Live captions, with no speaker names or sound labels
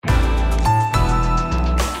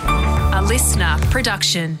listener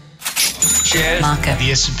production. Shares, Market.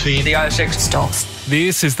 the S&P, the ASX. Stocks.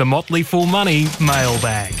 This is the Motley Fool Money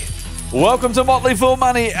Mailbag. Welcome to Motley Fool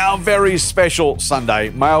Money, our very special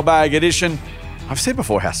Sunday Mailbag edition. I've said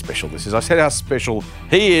before how special this is. I said how special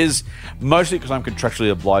he is, mostly because I'm contractually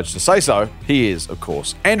obliged to say so. He is, of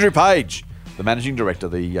course, Andrew Page, the managing director,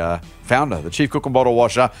 the founder, the chief cook and bottle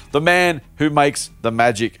washer, the man who makes the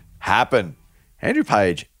magic happen. Andrew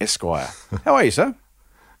Page, Esquire. How are you, sir?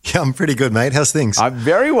 Yeah, I'm pretty good, mate. How's things? I'm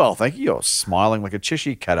very well, thank you. You're smiling like a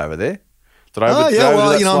Cheshire cat over there. Did I Oh, overdo yeah, well,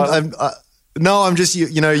 that you know, slightly? I'm just,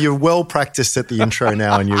 you're well practiced at the intro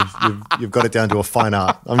now, and you've got it down to a fine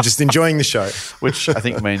art. I'm just enjoying the show. Which I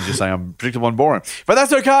think means you're saying I'm predictable and boring. But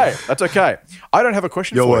that's okay. That's okay. I don't have a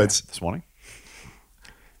question Your for words. you this morning.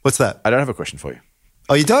 What's that? I don't have a question for you.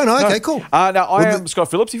 Oh, you don't? Okay, cool. Now, I am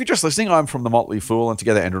Scott Phillips. If you're just listening, I'm from The Motley Fool, and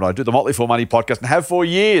together Andrew and I do the Motley Fool Money podcast and have for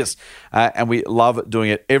years. And we love doing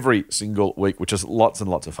it every single week, which is lots and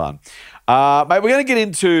lots of fun. Mate, we're going to get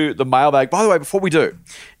into the mailbag. By the way, before we do,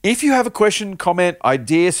 if you have a question, comment,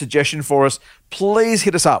 idea, suggestion for us, please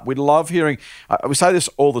hit us up. We'd love hearing. We say this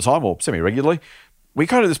all the time, or semi-regularly. We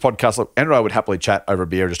kind of do this podcast. Look, Andrew and I would happily chat over a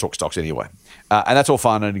beer and just talk stocks anyway. And that's all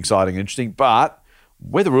fun and exciting and interesting. But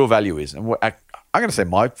where the real value is, and I'm going to say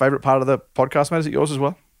my favourite part of the podcast, mate, is it yours as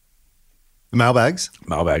well? The mailbags?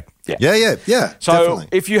 Mailbag. Yeah. So definitely.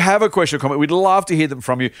 if you have a question or comment, we'd love to hear them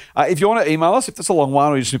from you. If you want to email us, if that's a long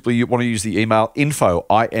one, or you simply want to use the email info,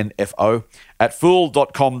 I-N-F-O,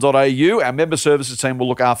 @fool.com.au. Our member services team will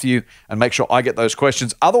look after you and make sure I get those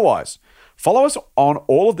questions. Otherwise, follow us on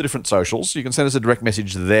all of the different socials. You can send us a direct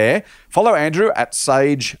message there. Follow Andrew at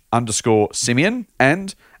 @sage_Simeon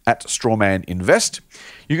and at Strawman Invest.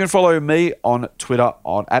 You can follow me on Twitter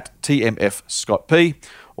on @TMFScottP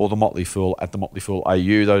or The Motley Fool at The Motley Fool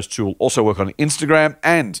AU. Those two will also work on Instagram,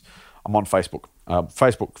 and I'm on Facebook,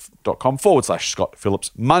 facebook.com/Scott Phillips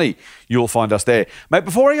Money. You'll find us there. Mate,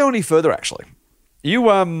 before I go any further, actually,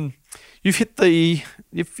 you've hit the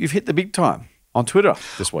big time on Twitter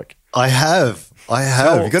this week. I have.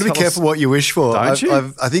 You've got to be careful what you wish for. Don't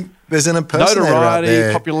you? I think there's an impersonator out there.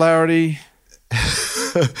 Notoriety, popularity.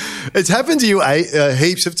 It's happened to you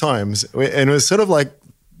heaps of times, and it was sort of like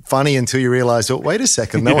funny until you realise, oh, wait a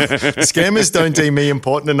second, scammers don't deem me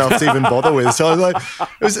important enough to even bother with. So I was like,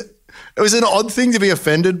 it was an odd thing to be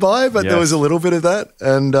offended by, but there was a little bit of that.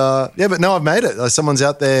 And but no, I've made it. Someone's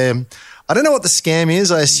out there. I don't know what the scam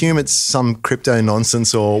is. I assume it's some crypto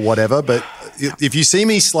nonsense or whatever, but if you see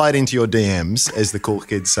me slide into your DMs, as the cool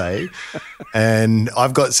kids say, and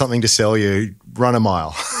I've got something to sell you, run a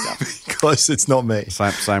mile because it's not me.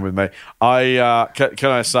 Same with me.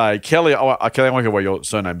 Can I say, Kelly, Kelly, I won't give away your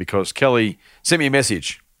surname because Kelly sent me a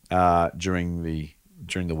message during the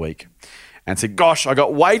week and said, gosh, I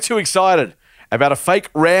got way too excited about a fake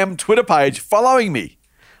RAM Twitter page following me.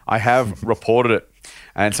 I have reported it.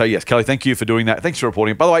 And so, yes, Kelly, thank you for doing that. Thanks for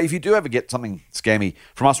reporting it. By the way, if you do ever get something scammy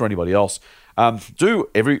from us or anybody else, do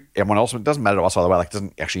everyone else. It doesn't matter to us either way. Like, it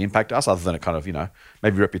doesn't actually impact us other than it kind of,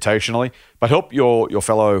 maybe reputationally. But help your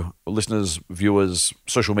fellow listeners, viewers,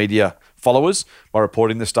 social media followers by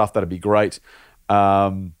reporting this stuff. That'd be great.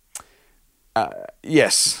 Yes.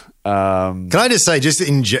 Can I just say, just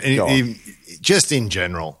in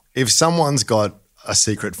general, if someone's got a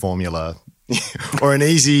secret formula or an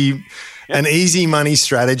easy money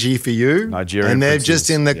strategy for you, Nigerian and they're princes, just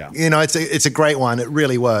in the, it's a great one. It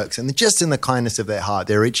really works. And just in the kindness of their heart,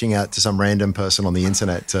 they're reaching out to some random person on the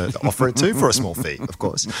internet to offer it to for a small fee, of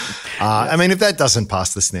course. I mean, if that doesn't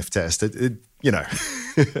pass the sniff test,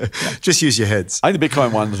 just use your heads. I think the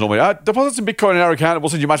Bitcoin one is normally, deposits in Bitcoin in our account, we'll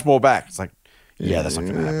send you much more back. It's like, that's not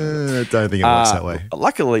going to happen. I don't think it works that way.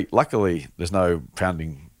 Luckily, there's no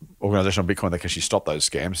founding organisation on Bitcoin that can actually stop those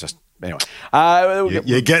scams. Just anyway,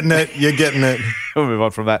 you're getting it. You're getting it. We'll move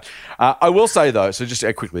on from that. I will say though, so just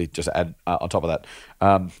quickly, just add on top of that,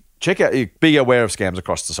 check out, be aware of scams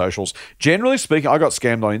across the socials. Generally speaking, I got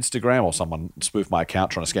scammed on Instagram, or someone spoofed my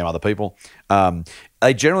account trying to scam other people.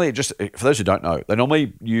 They generally just, for those who don't know, they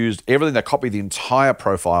normally used everything. They copy the entire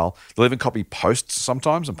profile. They'll even copy posts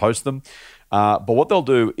sometimes and post them. But what they'll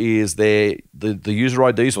do is the user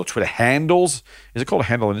IDs or Twitter handles. Is it called a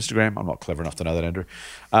handle on Instagram? I'm not clever enough to know that, Andrew.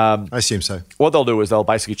 I assume so. What they'll do is they'll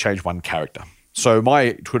basically change one character. So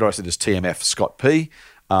my Twitter I said is TMF Scott P.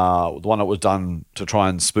 The one that was done to try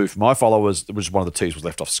and spoof my followers, which one of the T's was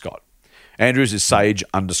left off Scott. Andrew's is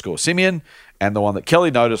Sage_Simeon, and the one that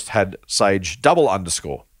Kelly noticed had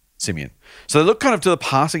Sage_Simeon. So they look kind of to the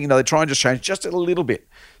passing, they try and just change just a little bit.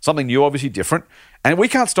 Something new, obviously different. And we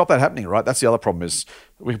can't stop that happening, right? That's the other problem is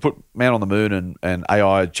we can put man on the moon and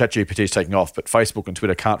AI, ChatGPT is taking off, but Facebook and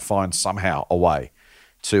Twitter can't find somehow a way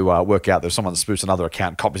to work out there's someone that spoofs another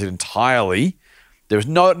account and copies it entirely. There's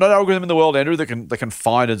no algorithm in the world, Andrew, that can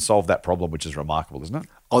find and solve that problem, which is remarkable, isn't it?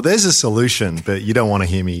 Oh, there's a solution, but you don't want to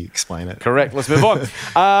hear me explain it. Correct. Let's move on.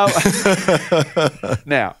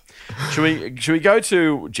 Now, should we go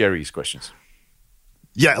to Jerry's questions?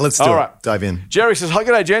 Yeah, let's do it. Dive in. Jerry says, "Hi,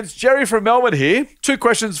 g'day, gents. Jerry from Melbourne here. 2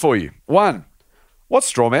 questions for you. 1, what's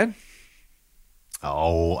straw man?"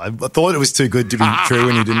 Oh, I thought it was too good to be true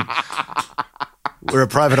when you didn't. We're a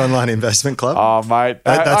private online investment club. Oh, mate.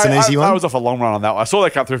 That's an easy one. I was off a long run on that one. I saw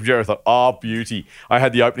that come through from Jerry. I thought, oh, beauty. I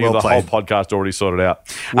had the opening of the whole podcast already sorted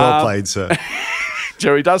out. Well played, sir.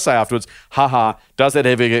 Jerry does say afterwards, haha, does that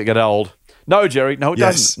ever get old? No, Jerry. No, it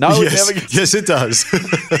doesn't. No, it never gets. Yes, it does.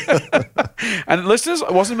 And listeners,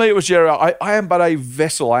 it wasn't me. It was Jerry. I am but a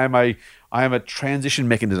vessel. I am a transition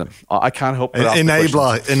mechanism. I can't help but ask the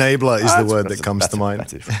Enabler is the word that comes to mind.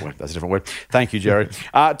 That's a different word. Thank you, Jerry.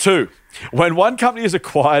 2, when one company is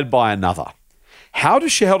acquired by another, how do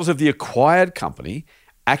shareholders of the acquired company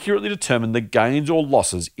accurately determine the gains or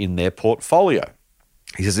losses in their portfolio?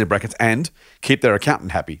 He says in brackets, and keep their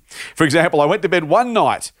accountant happy. For example, I went to bed one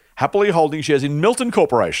night happily holding shares in Milton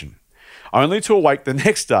Corporation, only to awake the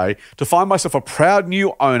next day to find myself a proud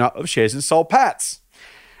new owner of shares in Soul Patts.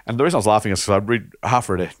 And the reason I was laughing is because I half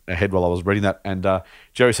read ahead while I was reading that. And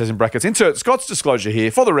Jerry says in brackets, insert Scott's disclosure here.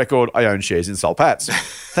 For the record, I own shares in Soul Patts.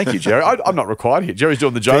 Thank you, Jerry. I'm not required here. Jerry's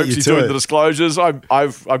doing the jokes. He's doing the disclosures.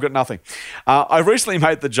 I've got nothing. I've recently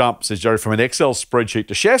made the jump, says Jerry, from an Excel spreadsheet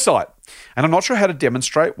to ShareSite. And I'm not sure how to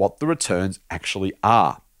demonstrate what the returns actually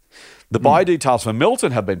are. The buy details for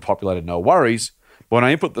Milton have been populated, no worries. But when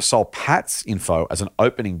I input the Soul Patts info as an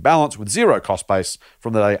opening balance with 0 cost base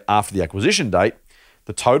from the day after the acquisition date,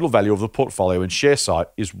 the total value of the portfolio in ShareSite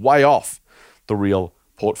is way off the real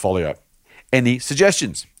portfolio. Any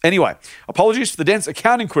suggestions? Anyway, apologies for the dense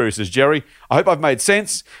accounting query, says Jerry. I hope I've made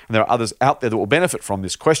sense, and there are others out there that will benefit from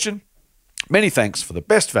this question. Many thanks for the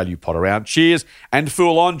best value pot around. Cheers and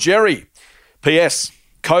fool on, Jerry. P.S.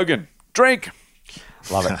 Kogan, drink.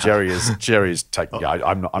 Love it. Jerry's taking.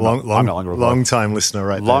 I'm no longer long time listener,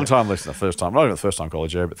 right? Long time listener, first time. Not even the first time caller,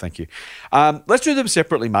 Jerry, but thank you. Let's do them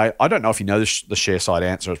separately, mate. I don't know if you know the ShareSite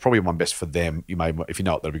answer. It's probably one best for them. You may, if you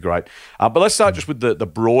know it, that'd be great. But let's start just with the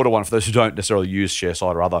broader one for those who don't necessarily use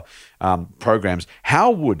ShareSite or other programs. How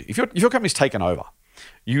would if your company's taken over?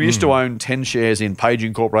 You used to own 10 shares in Page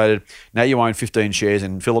Incorporated. Now you own 15 shares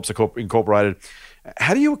in Phillips Incorporated.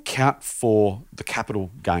 How do you account for the capital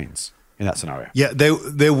gains in that scenario? Yeah,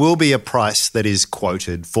 there will be a price that is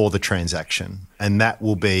quoted for the transaction, and that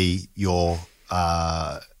will be your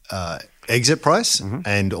exit price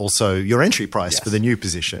and also your entry price for the new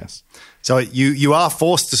position. Yes. So you are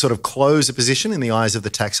forced to sort of close a position in the eyes of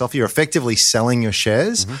the tax office. You're effectively selling your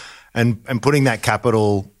shares and putting that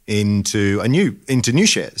capital into new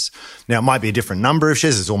shares. Now, it might be a different number of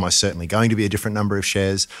shares. There's almost certainly going to be a different number of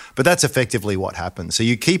shares, but that's effectively what happens. So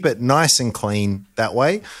you keep it nice and clean that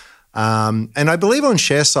way. And I believe on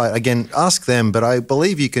ShareSite, again, ask them, but I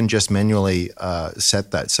believe you can just manually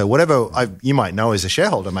set that. So whatever you might know as a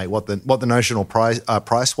shareholder, mate, what the notional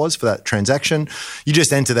price was for that transaction, you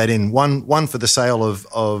just enter that in, one for the sale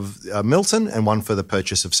of Milton and one for the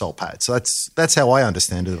purchase of Soul Patts. So that's how I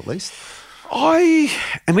understand it, at least. I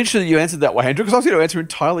am interested that you answered that way, Andrew, because I was going to answer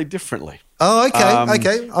entirely differently. Oh, okay,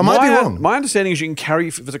 okay. I might be wrong. My understanding is you can carry,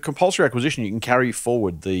 if it's a compulsory acquisition, you can carry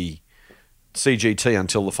forward the CGT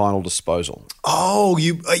until the final disposal. Oh,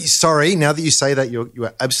 sorry. Now that you say that, you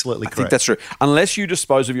are absolutely correct. I think that's true. Unless you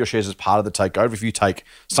dispose of your shares as part of the takeover, if you take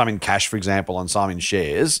some in cash, for example, and some in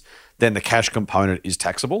shares, then the cash component is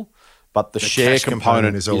taxable, but the share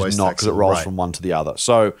component is not, because it rolls from one to the other.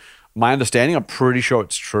 So my understanding, I'm pretty sure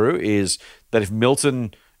it's true, is that if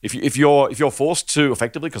Milton, if you're forced to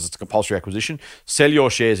effectively, because it's a compulsory acquisition, sell your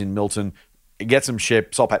shares in Milton, get some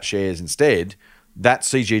Soul Patts shares instead, that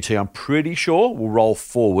CGT, I'm pretty sure, will roll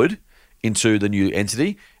forward into the new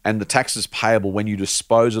entity, and the taxes payable when you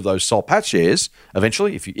dispose of those Soul Patts shares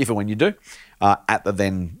eventually, if and when you do, at the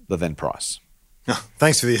then price.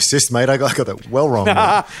 Thanks for the assist, mate. I got that well wrong.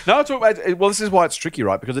 No, well, this is why it's tricky,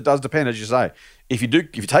 right? Because it does depend, as you say. If you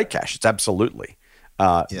take cash, it's absolutely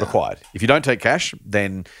required. If you don't take cash,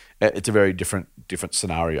 then it's a very different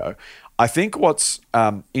scenario. I think what's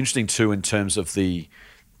interesting too, in terms of the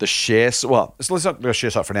shares. Well, let's not go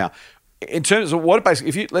ShareSite for now. In terms of what it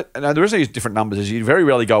basically, now the reason I use different numbers is you very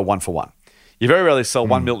rarely go one for one. You very rarely sell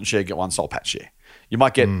one Milton share, get one Soul Patts share. You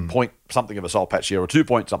might get point something of a Soul Patts share or 2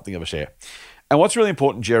 point something of a share. And what's really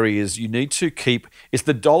important, Jerry, is you need to it's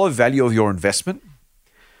the dollar value of your investment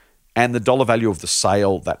and the dollar value of the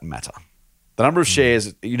sale that matter. The number of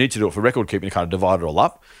shares, you need to do it for record keeping to kind of divide it all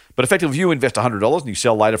up. But effectively, if you invest $100 and you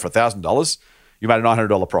sell later for $1,000, you made a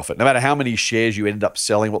 $900 profit. No matter how many shares you ended up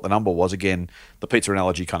selling, what the number was, again, the pizza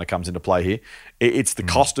analogy kind of comes into play here. It's the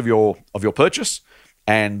cost of your purchase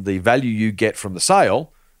and the value you get from the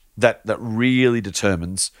sale that really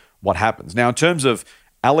determines what happens. Now, in terms of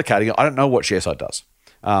allocating it, I don't know what ShareSite does.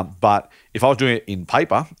 But if I was doing it in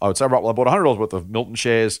paper, I would say, right, well, I bought $100 worth of Milton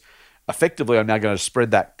shares. Effectively, I'm now going to spread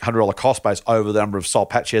that $100 cost base over the number of Soul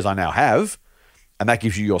Patts shares I now have. And that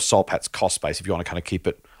gives you your Soul Patts cost base if you want to kind of keep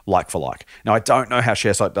it like for like. Now, I don't know how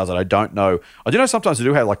ShareSite does it. I don't know. I do know sometimes they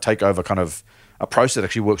do have like takeover kind of a process that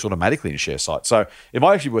actually works automatically in ShareSite. So it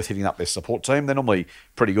might actually be worth hitting up their support team. They're normally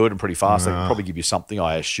pretty good and pretty fast. They can probably give you something,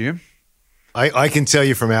 I assume. I can tell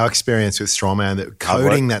you from our experience with Strawman that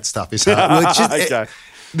coding that stuff is hard. Okay.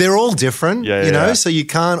 They're all different, you know, so you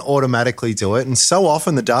can't automatically do it. And so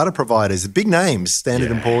often the data providers, the big names, Standard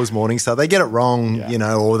 & Poor's, Morningstar, they get it wrong, you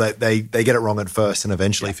know, or they get it wrong at first and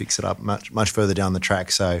eventually fix it up much further down the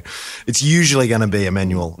track. So it's usually going to be a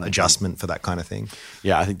manual adjustment for that kind of thing.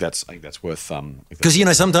 Yeah, I think that's worth because you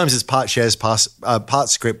know sometimes it's part shares, part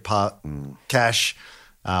script, part cash.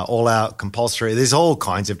 All out compulsory. There's all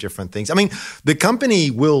kinds of different things. I mean, the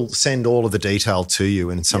company will send all of the detail to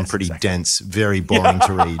you in some pretty dense, very boring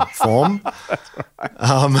to read form.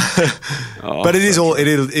 But it is all.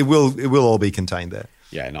 It will all be contained there.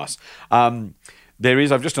 Yeah, nice. There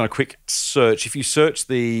is. I've just done a quick search. If you search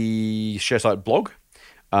the ShareSite blog,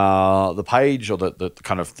 the page or the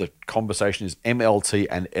kind of the conversation is MLT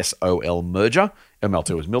and SOL merger.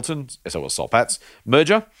 MLT was Milton, SOL was Soul Patts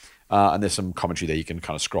merger. And there's some commentary there you can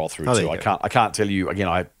kind of scroll through too. I can't tell you, again,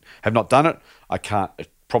 I have not done it. I can't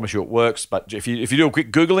promise you it works. But if you do a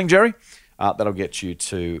quick Googling, Jerry, that'll get you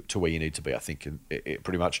to where you need to be, I think,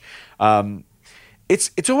 pretty much.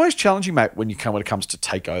 It's always challenging, mate, when it comes to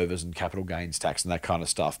takeovers and capital gains tax and that kind of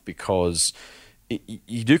stuff, because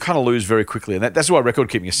you do kind of lose very quickly. And that's why record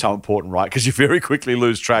keeping is so important, right? Because you very quickly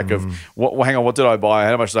lose track of, hang on, what did I buy?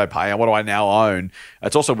 How much did I pay? And what do I now own?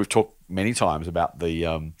 It's also, we've talked many times about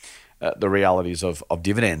the realities of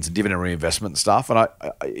dividends and dividend reinvestment and stuff. And I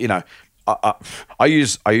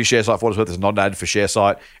use ShareSite for what it's worth. There's not an ad for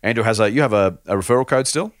ShareSite. Andrew you have a referral code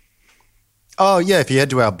still? Oh, yeah. If you head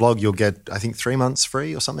to our blog, you'll get, I think, 3 months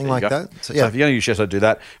free or something like that. So, yeah. So if you're going to use ShareSite, do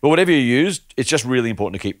that. But whatever you use, it's just really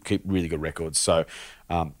important to keep really good records. So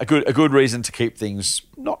a good reason to keep things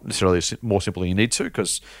not necessarily more simple than you need to,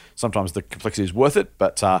 because sometimes the complexity is worth it.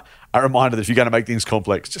 But a reminder that if you're going to make things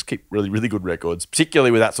complex, just keep really, really good records,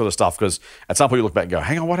 particularly with that sort of stuff, because at some point you look back and go,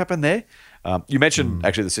 hang on, what happened there? You mentioned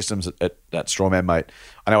actually the systems at Strawman, mate.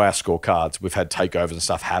 I know our scorecards, we've had takeovers and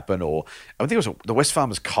stuff happen, or I think it was the West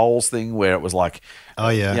Farmers Coles thing where it was like,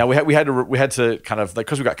 we had to kind of,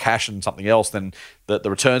 because we got cash and something else, then the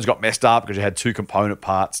returns got messed up because you had two component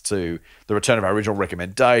parts to the return of our original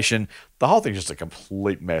recommendation. The whole thing's just a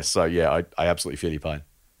complete mess. So yeah, I absolutely feel your pain.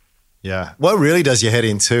 Yeah. What really does your head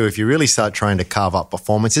in too, if you really start trying to carve up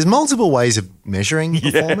performance, there's multiple ways of measuring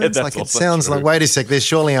performance. That's it sounds true. Like, wait a sec, there's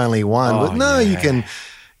surely only one. But no, you can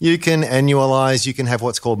annualize, you can have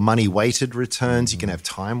what's called money weighted returns, you can have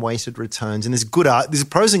time weighted returns, and there's there's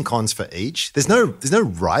pros and cons for each. There's no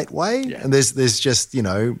right way, and there's just,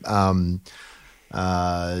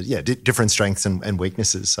 different strengths and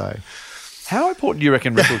weaknesses. So how important do you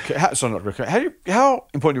reckon how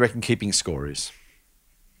important do you reckon keeping score is?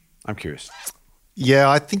 I'm curious. Yeah,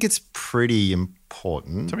 I think it's pretty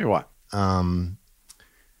important. Tell me why.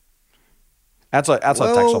 Outside tax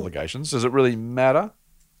obligations, does it really matter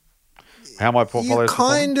how my portfolio is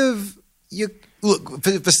look,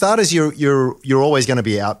 for starters, you're always going to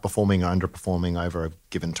be outperforming or underperforming over a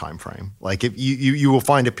given time frame. Like if you will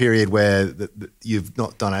find a period where you've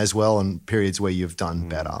not done as well, and periods where you've done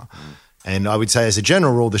better. And I would say, as a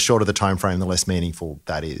general rule, the shorter the time frame, the less meaningful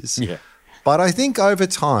that is. Yeah. But I think over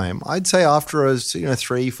time, I'd say after a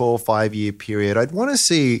 3, 4, 5 year period, I'd want to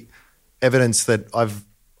see evidence that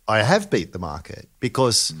I have beat the market,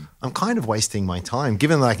 because I'm kind of wasting my time,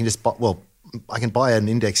 given that I can just I can buy an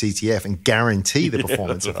index ETF and guarantee the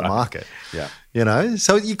performance of the market. Yeah.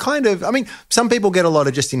 So you kind of, some people get a lot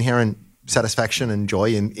of just inherent satisfaction and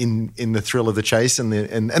joy in the thrill of the chase, and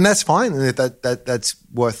that's fine. And that's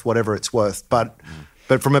worth whatever it's worth. But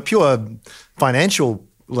from a pure financial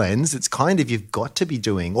lens, it's kind of, you've got to be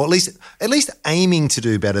doing, or at least aiming to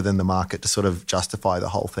do better than the market to sort of justify the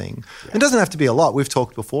whole thing. Yeah. It doesn't have to be a lot. We've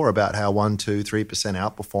talked before about how 1%, 2%, 3%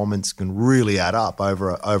 outperformance can really add up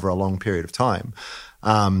over a long period of time.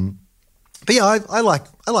 But yeah, I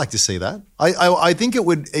like to see that. I think it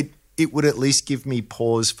would at least give me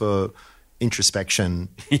pause for introspection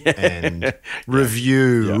and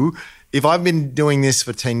review. if I've been doing this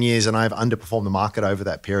for 10 years and I've underperformed the market over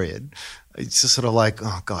that period, it's just sort of like,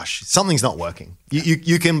 oh gosh, something's not working.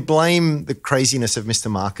 You can blame the craziness of Mr.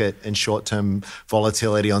 Market and short-term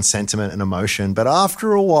volatility on sentiment and emotion, but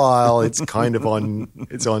after a while, it's kind of on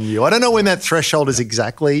you. I don't know when that threshold is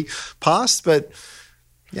exactly passed, but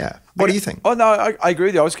yeah. What do you think? Oh no, I agree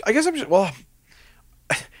with you. I guess I'm just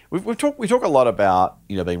we talk a lot about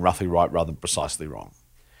being roughly right rather than precisely wrong.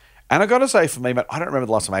 And I got to say, for me, mate, I don't remember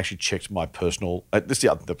the last time I actually checked my personal. This is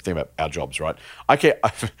the other thing about our jobs, right? I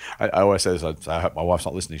always say this. I hope my wife's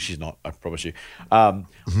not listening. She's not. I promise you. I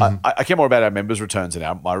care more about our members' returns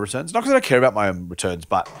than my returns. Not because I don't care about my own returns,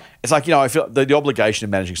 but it's like I feel the obligation of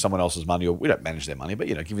managing someone else's money, or we don't manage their money, but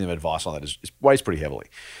giving them advice on that is weighs pretty heavily.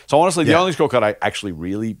 So honestly, the only scorecard I actually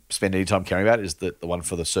really spend any time caring about is the one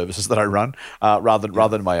for the services that I run, rather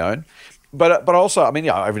than my own. But also, I mean,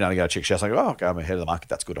 every now and again I check shares. I go, oh, okay, I'm ahead of the market.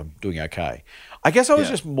 That's good. I'm doing okay. I guess I was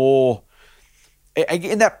just more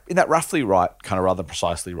in that roughly right kind of rather than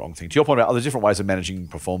precisely wrong thing. To your point about there's different ways of managing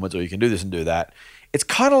performance, or you can do this and do that. It's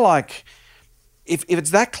kind of like if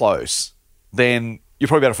it's that close, then you're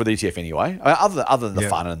probably better for the ETF anyway. I mean, other than the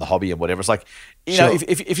fun and the hobby and whatever. It's like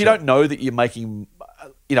if you don't know that you're making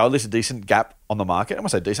at least a decent gap on the market. And when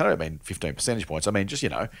I say decent, I don't mean 15 percentage points. I mean just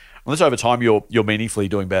unless over time you're meaningfully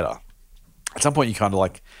doing better. At some point, you kind of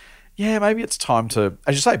like, maybe it's time to,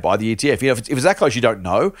 as you say, buy the ETF. If it's that close, you don't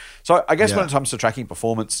know. So I guess when it comes to tracking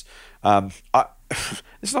performance, it's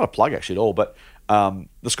not a plug actually at all, but the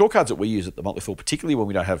scorecards that we use at the Motley Fool, particularly when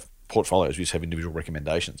we don't have portfolios, we just have individual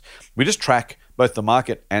recommendations. We just track both the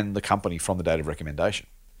market and the company from the date of recommendation.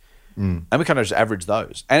 And we kind of just average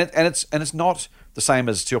those. And it's not the same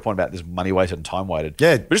as, to your point about this money weighted and time weighted.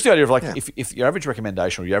 Yeah. But just the idea of like, if your average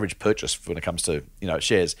recommendation or your average purchase when it comes to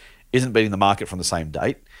shares isn't beating the market from the same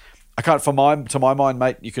date, I can't. To my mind,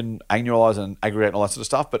 mate, you can annualize and aggregate and all that sort of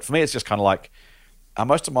stuff. But for me, it's just kind of like, are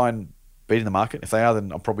most of mine beating the market? If they are,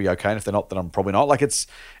 then I'm probably okay. And if they're not, then I'm probably not. Like it's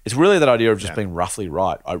really that idea of just being roughly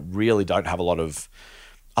right. I really don't have a lot of.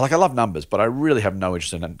 I love numbers, but I really have no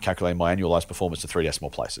interest in calculating my annualized performance to 3 decimal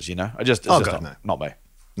places. It's not me.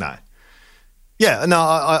 No. Yeah, no,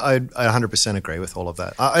 I 100% agree with all of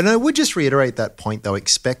that. And I would just reiterate that point, though.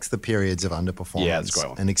 Expect the periods of underperformance. Yeah, that's a great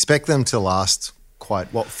one. And expect them to last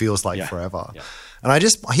quite what feels like forever. Yeah. And I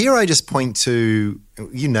just point to,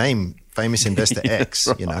 you name famous investor X.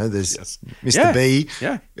 Right. There's Mr. B.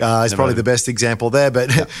 Yeah. Is probably the best example there. But,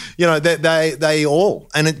 they all,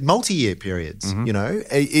 and at multi-year periods,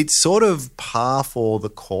 it's sort of par for the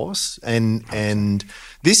course. And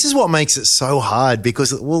this is what makes it so hard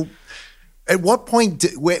because, at what point,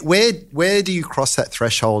 where do you cross that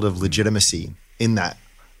threshold of legitimacy in that?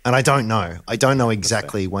 And I don't know. I don't know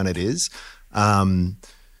exactly when it is.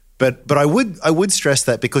 But I would stress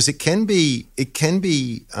that because it can be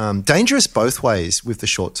dangerous both ways with the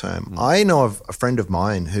short term. I know of a friend of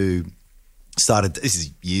mine who started, this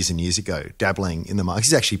is years and years ago, dabbling in the market.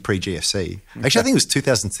 He's actually pre-GFC. Actually, I think it was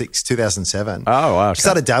 2006, 2007. Oh, wow. Okay. He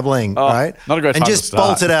started dabbling, right? Not a great time and just to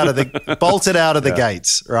start. bolted out of the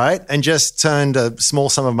gates, right? And just turned a small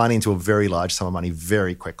sum of money into a very large sum of money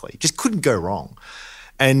very quickly. Just couldn't go wrong.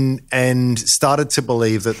 And started to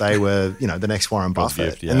believe that they were, the next Warren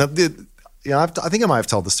Buffett. Yeah. And I think I might have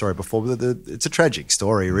told the story before, but it's a tragic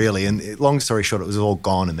story, really. And long story short, it was all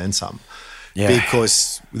gone and then some. Yeah.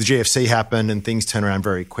 Because the GFC happened and things turn around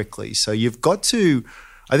very quickly. So you've got to,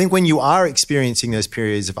 I think when you are experiencing those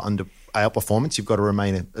periods of outperformance, you've got to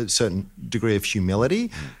remain a certain degree of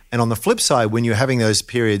humility. And on the flip side, when you're having those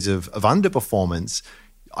periods of underperformance,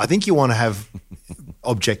 I think you want to have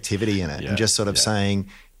objectivity in it and just sort of saying,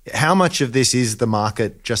 how much of this is the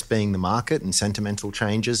market just being the market and sentimental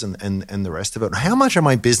changes and the rest of it? How much of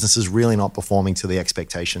my business is really not performing to the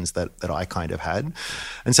expectations that I kind of had?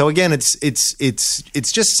 And so again, it's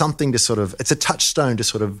just something to sort of, it's a touchstone to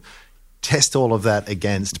sort of test all of that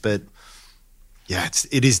against. But yeah,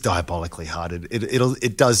 it is diabolically hard.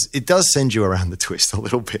 It does send you around the twist a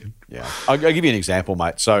little bit. Yeah, I'll give you an example,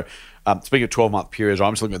 mate. So. Speaking of 12-month periods,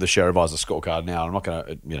 I'm just looking at the Share Advisor scorecard now. I'm not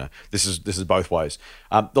going to, this is both ways.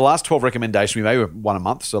 The last 12 recommendations, we made one a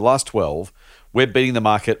month. So the last 12, we're beating the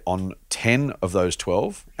market on 10 of those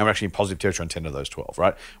 12, and we're actually in positive territory on 10 of those 12,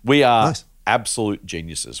 right? We are absolute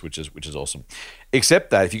geniuses, which is awesome. Except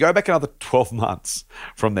that if you go back another 12 months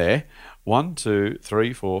from there, 1, 2,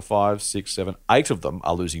 3, 4, 5, 6, 7, 8 of them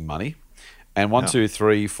are losing money. And 1, 2,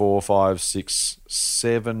 3, 4, 5, 6,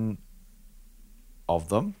 7 of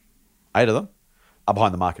them, 8 of them, are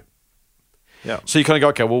behind the market. Yeah. So you kind of go,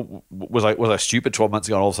 okay, well, was I stupid 12 months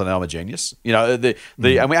ago and all of a sudden now I'm a genius? In fact,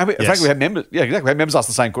 we had members, we had members ask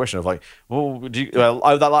the same question of like, well,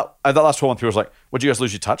 over that last 12 month period, was like, would you guys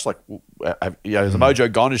lose your touch? Like, is the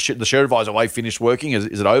mojo gone? Is the share advisor way finished working?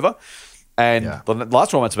 Is it over? And the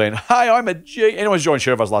last 12 months have been, hey, I'm a genius. Anyone who's joined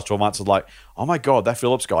share advisor the last 12 months is like, oh my God, that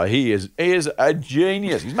Phillips guy, he is a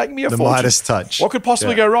genius. He's making me a fortune. The Midas touch. What could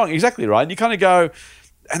possibly go wrong? Exactly right. And you kind of go,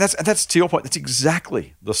 and that's to your point. That's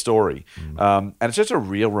exactly the story, and it's just a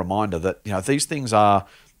real reminder that these things are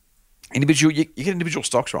individual. You get individual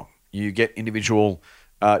stocks wrong. You get individual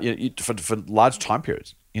for large time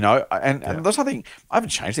periods. And there's nothing. I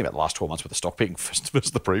haven't changed anything about the last 12 months with the stock picking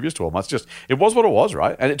versus the previous 12 months. Just it was what it was,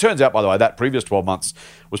 right? And it turns out, by the way, that previous 12 months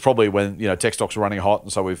was probably when tech stocks were running hot,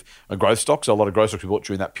 and so we've growth stocks. So a lot of growth stocks we bought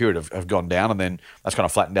during that period have gone down, and then that's kind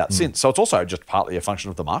of flattened out since. So it's also just partly a function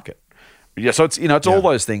of the market. Yeah, so it's all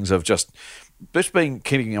those things of just keeping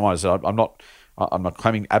in mind. I'm not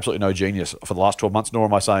claiming absolutely no genius for the last 12 months, nor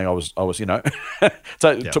am I saying I was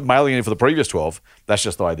mailing in for the previous 12. That's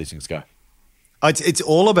just the way these things go. It's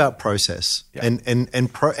all about process, and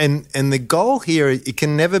the goal here, it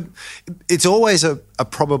can never. It's always a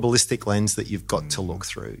probabilistic lens that you've got to look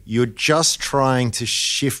through. You're just trying to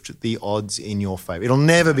shift the odds in your favor. It'll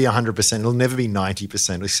never be 100%. It'll never be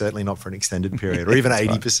 90%. Certainly not for an extended period, or even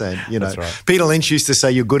 80%. That's right. Peter Lynch used to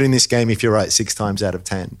say, "You're good in this game if you're right 6 times out of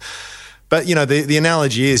 10." But the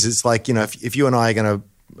analogy is, it's like if you and I are going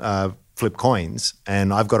to flip coins,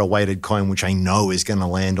 and I've got a weighted coin which I know is going to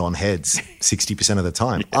land on heads 60% of the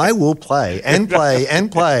time. I will play and play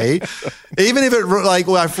and play, even if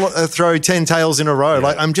I throw 10 tails in a row.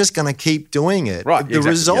 Like I'm just going to keep doing it. Right. The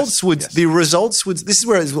results would. This is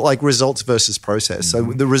where it's like results versus process. So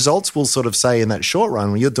the results will sort of say in that short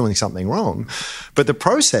run, well, you're doing something wrong, but the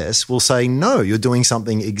process will say no, you're doing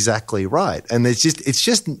something exactly right. And it's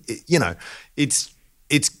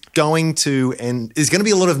going to, and there's going to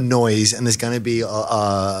be a lot of noise, and there's going to be a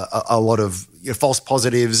lot of false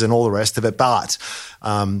positives and all the rest of it. But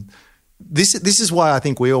this is why I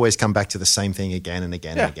think we always come back to the same thing again and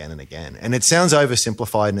again and again and again. And it sounds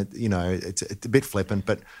oversimplified, and it's a bit flippant,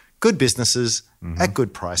 but good businesses at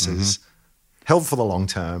good prices, held for the long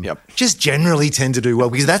term, just generally tend to do well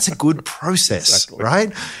because that's a good process,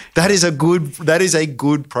 right? That is a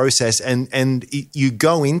good process, and you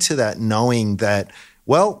go into that knowing that.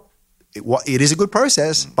 Well, it is a good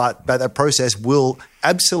process, but that process will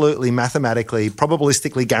absolutely mathematically,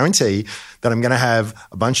 probabilistically guarantee that I'm going to have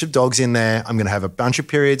a bunch of dogs in there. I'm going to have a bunch of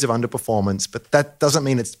periods of underperformance, but that doesn't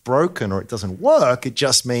mean it's broken or it doesn't work. It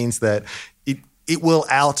just means that it will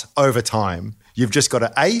out over time. You've just got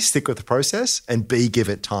to A, stick with the process, and B, give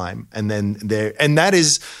it time. And that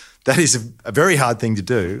is a very hard thing to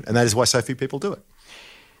do, and that is why so few people do it.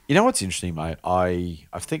 You know what's interesting, mate? I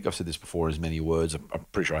think I've said this before in as many words. I'm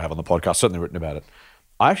pretty sure I have on the podcast, certainly written about it.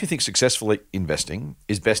 I actually think successfully investing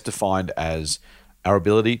is best defined as our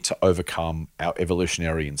ability to overcome our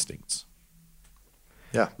evolutionary instincts.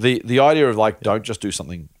 Yeah. The idea of don't just do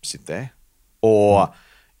something, sit there. Or,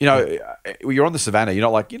 you're on the savannah, you're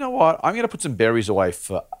not like, you know what, I'm going to put some berries away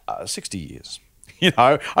for 60 years.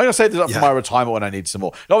 I'm going to save this up for my retirement when I need some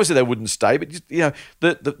more. And obviously, they wouldn't stay, but just,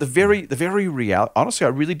 the very reality. Honestly,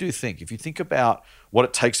 I really do think if you think about what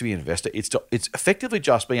it takes to be an investor, it's effectively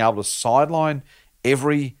just being able to sideline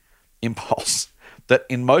every impulse that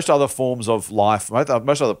in most other forms of life,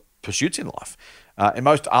 most other pursuits in life, in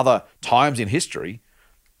most other times in history,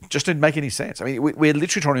 just didn't make any sense. I mean, we're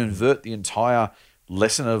literally trying to invert the entire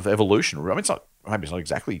lesson of evolution. I mean, it's not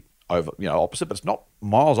exactly opposite, but it's not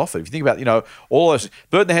miles off it. If you think about, all those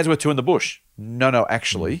bird in the hand's worth 2 in the bush. No,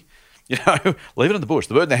 actually, leave it in the bush.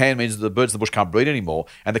 The bird in the hand means the birds in the bush can't breed anymore,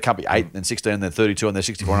 and there can't be 8 and then 16 and then 32 and then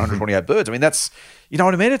 64 and 128 birds. I mean, that's, you know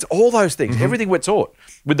what I mean? It's all those things. Everything we're taught,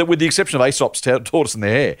 with the exception of Aesop's tortoise and the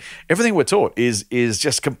hare, everything we're taught is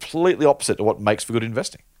just completely opposite to what makes for good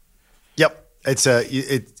investing. Yep.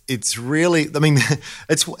 It's really, I mean,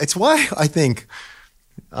 it's why I think,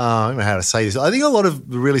 I don't know how to say this. I think a lot of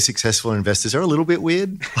the really successful investors are a little bit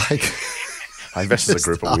weird. Like investors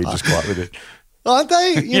are a group of weird, just quite with it, aren't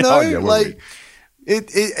they?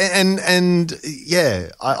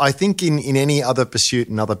 I think in any other pursuit,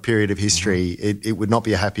 another period of history, it would not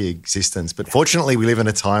be a happy existence. But fortunately, we live in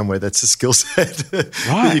a time where that's a skill set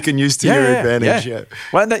that you can use to your advantage. Yeah.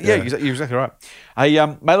 Well, you're exactly right. Hey,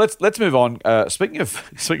 mate, let's move on. Speaking of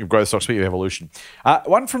growth stocks, speaking of evolution,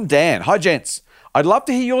 one from Dan. Hi, gents. I'd love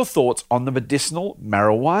to hear your thoughts on the medicinal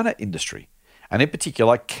marijuana industry, and in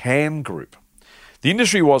particular, Can Group. The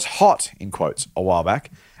industry was hot, in quotes, a while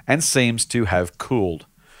back, and seems to have cooled.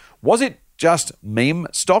 Was it just meme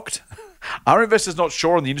stocked? Are investors not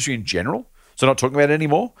sure on the industry in general? so not talking about it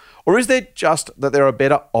anymore? Or is there just that there are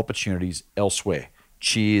better opportunities elsewhere?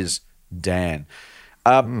 Cheers, Dan.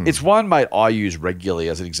 It's one, mate, I use regularly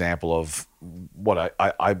as an example of what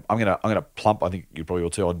I'm gonna plump. I think you probably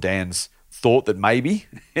will too, on Dan's thought that maybe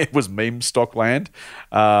it was meme stock land.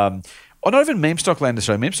 Or not even meme stock land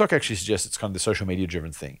necessarily. Meme stock actually suggests it's kind of the social media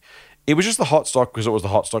driven thing. It was just the hot stock because it was the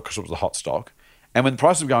hot stock because it was the hot stock. And when the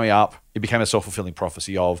price was going up, it became a self-fulfilling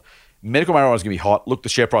prophecy of medical marijuana is going to be hot. Look, the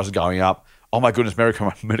share price is going up. Oh my goodness,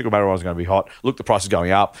 medical marijuana is going to be hot. Look, the price is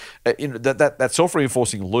going up. That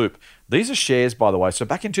self-reinforcing loop. These are shares, by the way. So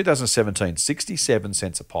back in 2017, 67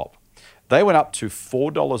 cents a pop. They went up to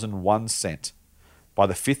 $4.01 by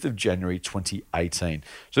the 5th of January 2018.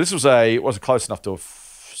 So this was close enough to a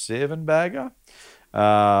 7-bagger,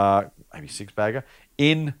 maybe 6-bagger,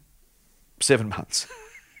 in 7 months.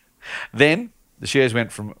 Then the shares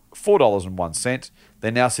went from $4.01.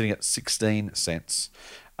 They're now sitting at 16 cents.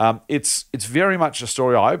 It's very much a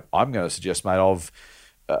story I'm going to suggest, mate, of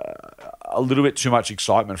a little bit too much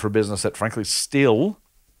excitement for a business that frankly still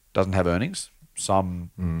doesn't have earnings, some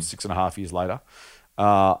 6.5 years later.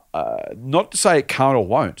 Not to say it can't or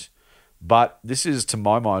won't, but this is, to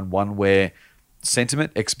my mind, one where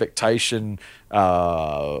sentiment, expectation,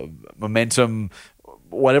 momentum,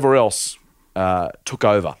 whatever else took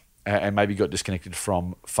over and maybe got disconnected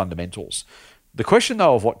from fundamentals. The question,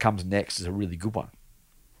 though, of what comes next is a really good one.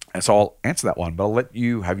 And so I'll answer that one, but I'll let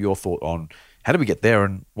you have your thought on how did we get there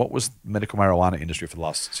and what was the medical marijuana industry for the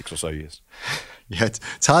last 6 or so years? Yeah,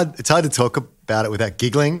 it's hard to talk about it without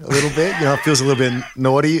giggling a little bit. You know, it feels a little bit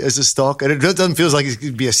naughty as a stock. And it doesn't feel like it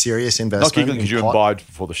could be a serious investment. Not giggling because you imbibed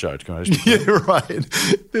before the show. Yeah, right.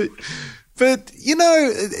 But you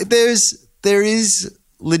know, there is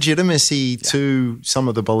legitimacy to some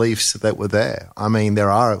of the beliefs that were there. I mean,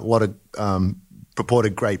 there are a lot of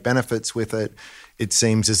purported great benefits with it. It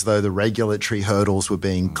seems as though the regulatory hurdles were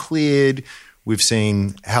being cleared. We've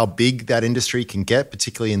seen how big that industry can get,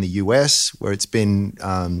 particularly in the US, where it's been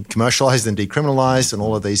commercialized and decriminalized and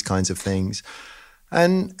all of these kinds of things.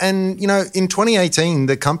 And you know, in 2018,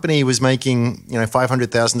 the company was making, you know,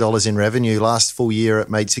 $500,000 in revenue. Last full year,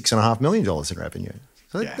 it made $6.5 million in revenue.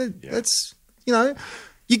 So that's, you know,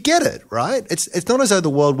 you get it, right? It's not as though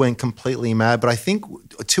the world went completely mad, but I think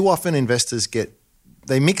too often investors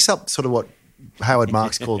they mix up sort of what Howard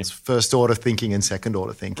Marks calls first order thinking and second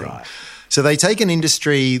order thinking. Right. So they take an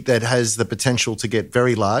industry that has the potential to get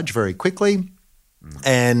very large very quickly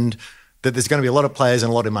and that there's going to be a lot of players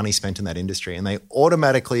and a lot of money spent in that industry. And they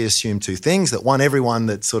automatically assume two things, that one, everyone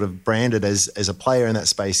that's sort of branded as a player in that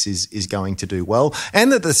space is going to do well,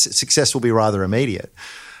 and that the success will be rather immediate.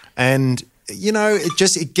 And you know,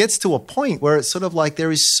 it gets to a point where it's sort of like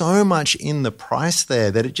there is so much in the price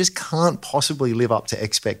there that it just can't possibly live up to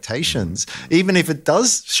expectations, even if it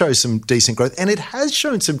does show some decent growth. And it has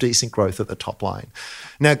shown some decent growth at the top line.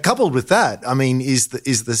 Now, coupled with that, I mean, is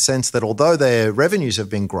the sense that although their revenues have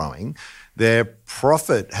been growing, their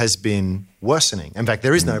profit has been worsening. In fact,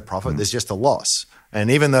 there is no profit, there's just a loss. And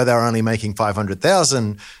even though they were only making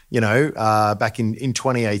 $500,000, you know, back in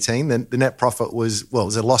 2018, the net profit was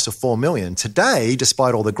a loss of $4 million. Today,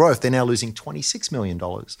 despite all the growth, they're now losing $26 million.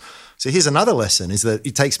 So here's another lesson: is that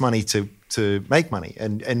it takes money to make money,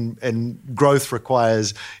 and growth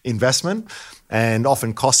requires investment, and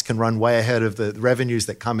often costs can run way ahead of the revenues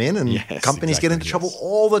that come in, and companies get into trouble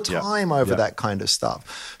all the time over that kind of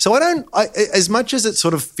stuff. So as much as it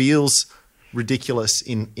sort of feels ridiculous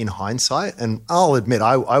in hindsight, and I'll admit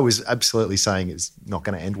I was absolutely saying it's not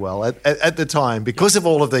going to end well at the time because of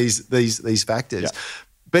all of these factors.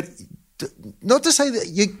 But not to say that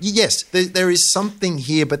yes, there is something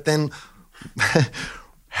here, but then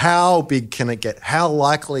how big can it get? How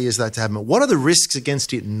likely is that to happen? What are the risks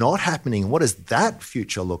against it not happening? What does that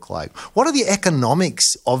future look like? What are the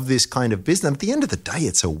economics of this kind of business? At the end of the day,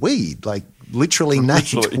 it's a weed, like literally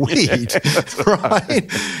named weed, right?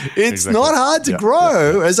 It's not hard to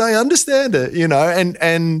grow, as I understand it, you know,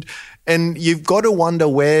 and you've got to wonder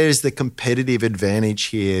where's the competitive advantage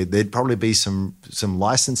here. There'd probably be some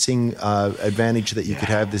licensing advantage that you could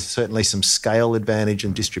have. There's certainly some scale advantage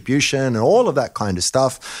and distribution and all of that kind of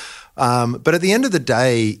stuff. But at the end of the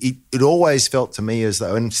day, it always felt to me as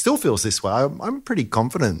though, and still feels this way, I'm pretty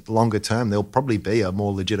confident longer term there'll probably be a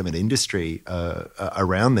more legitimate industry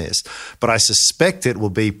around this. But I suspect it will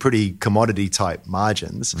be pretty commodity type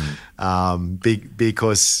margins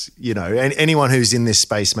because, you know, anyone who's in this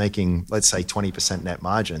space making, let's say, 20% net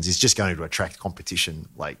margins is just going to attract competition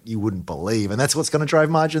like you wouldn't believe. And that's what's going to drive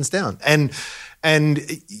margins down. And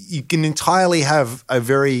you can entirely have a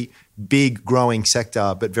very big growing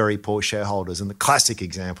sector, but very poor shareholders. And the classic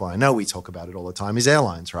example, I know we talk about it all the time, is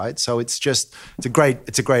airlines, right? So it's a great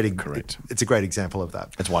example of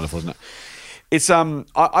that. It's wonderful, isn't it? It's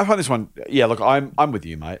I find this one. Yeah, look, I'm with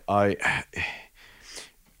you, mate. So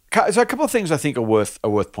a couple of things I think are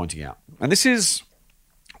worth pointing out, and this is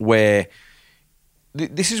where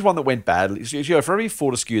this is one that went badly. So, for every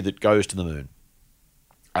Fortescue that goes to the moon,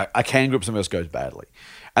 a Can Group, something else goes badly,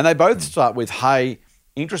 and they both start with, "Hey,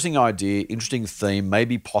 interesting idea, interesting theme.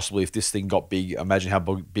 Maybe possibly if this thing got big, imagine how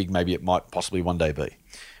big maybe it might possibly one day be."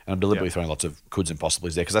 And I'm deliberately throwing lots of coulds and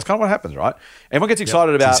possibilities there because that's kind of what happens, right? Everyone gets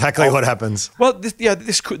excited about exactly what happens. Well,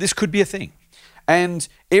 this could be a thing, and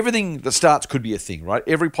everything that starts could be a thing, right?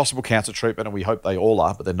 Every possible cancer treatment, and we hope they all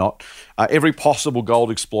are, but they're not. Every possible gold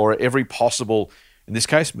explorer, every possible, in this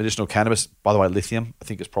case, medicinal cannabis. By the way, lithium, I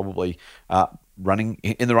think, is probably running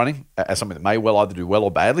in the running as something that may well either do well or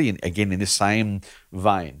badly. And again, in this same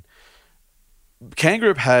vein, Can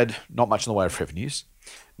Group had not much in the way of revenues,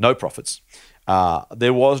 no profits.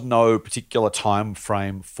 There was no particular time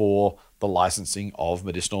frame for the licensing of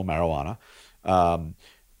medicinal marijuana.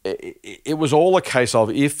 It was all a case of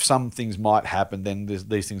if some things might happen, then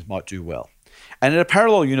these things might do well. And in a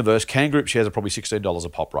parallel universe, Can Group shares are probably $16 a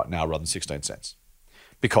pop right now rather than 16 cents.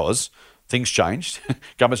 Because things changed,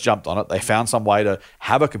 governments jumped on it, they found some way to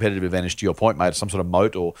have a competitive advantage, to your point, made some sort of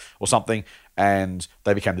moat or something, and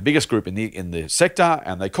they became the biggest group in the sector,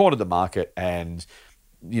 and they cornered the market, and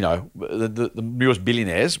the newest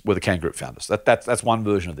billionaires were the Can Group founders. That's one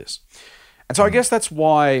version of this. And so I guess that's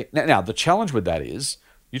why now the challenge with that is,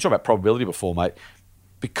 you talked about probability before, mate,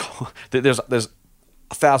 because there's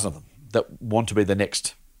 1,000 of them that want to be the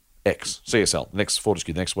next X, CSL, the next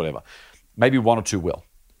Fortescue, the next whatever. Maybe one or two will.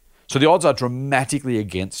 So the odds are dramatically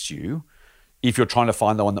against you if you're trying to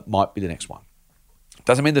find the one that might be the next one.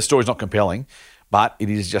 Doesn't mean the story's not compelling, but it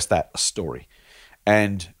is just that, a story.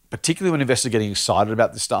 And particularly when investors are getting excited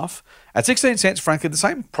about this stuff, at 16 cents, frankly, the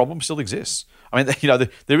same problem still exists. I mean,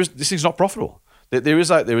 this thing's not profitable. There is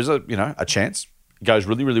a chance it goes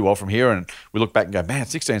really, really well from here, and we look back and go, man,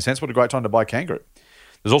 16 cents, what a great time to buy Can Group.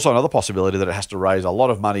 There's also another possibility that it has to raise a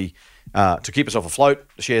lot of money to keep itself afloat.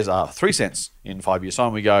 The shares are 3 cents in 5 years'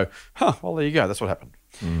 time. We go, well, there you go. That's what happened.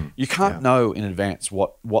 You can't know in advance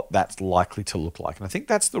what that's likely to look like. And I think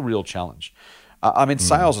that's the real challenge.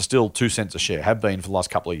 Sales are still 2 cents a share, have been for the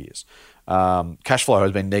last couple of years. Cash flow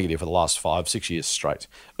has been negative for the last 5-6 years straight.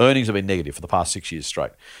 Earnings have been negative for the past 6 years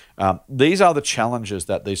straight. These are the challenges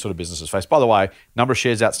that these sort of businesses face. By the way, number of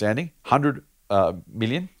shares outstanding, 100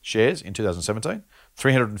 million shares in 2017.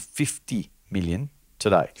 350 million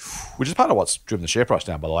today, which is part of what's driven the share price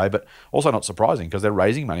down, by the way, but also not surprising because they're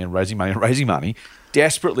raising money and raising money and raising money,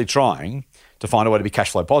 desperately trying to find a way to be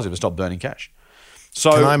cash flow positive and stop burning cash.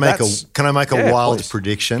 So can I make a wild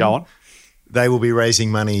prediction? Go on. They will be raising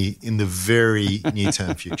money in the very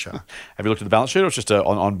near-term future. Have you looked at the balance sheet, or it's just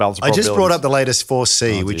on balance of probabilities? I just brought up the latest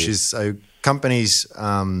 4C, which is companies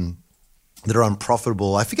that are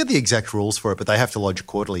unprofitable. I forget the exact rules for it, but they have to lodge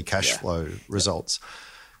quarterly cash flow results.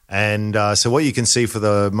 And so what you can see for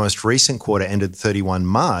the most recent quarter ended 31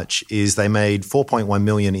 March is they made $4.1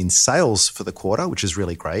 million in sales for the quarter, which is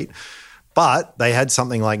really great. But they had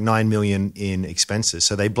something like $9 million in expenses.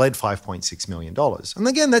 So they bled $5.6 million. And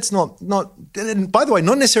again, that's not, and by the way,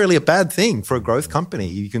 not necessarily a bad thing for a growth company.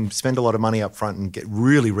 You can spend a lot of money up front and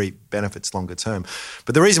really reap benefits longer term.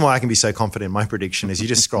 But the reason why I can be so confident in my prediction is you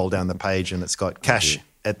just scroll down the page and it's got cash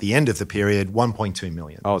at the end of the period, $1.2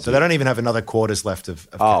 million. So they don't even have another quarter's left of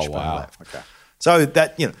cash burn left. Okay. So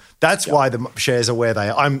that's why the shares are where they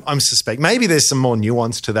are. I'm suspect maybe there's some more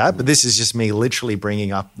nuance to that, but this is just me literally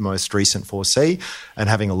bringing up the most recent 4C and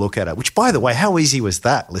having a look at it. Which, by the way, how easy was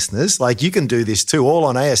that, listeners? Like, you can do this too, all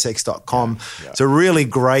on ASX.com. It's a really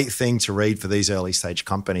great thing to read for these early stage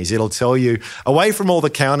companies. It'll tell you, away from all the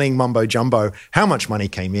counting mumbo jumbo, how much money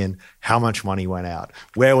came in, how much money went out,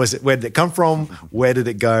 where was it, where did it come from, where did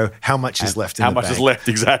it go, how much is left in the bank. How much is left?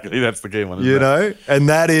 Exactly, that's the key one. And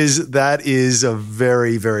that is a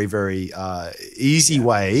very, very, very easy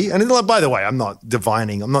way. And by the way, I'm not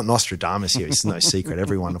divining. I'm not Nostradamus here. It's no secret.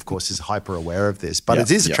 Everyone, of course, is hyper aware of this. But it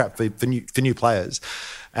is a trap for new players.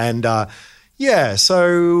 And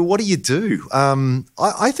so what do you do?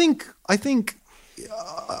 I think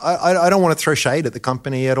I don't want to throw shade at the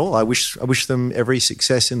company at all. I wish them every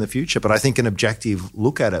success in the future. But I think an objective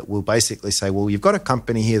look at it will basically say, well, you've got a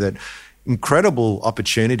company here that incredible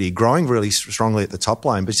opportunity, growing really strongly at the top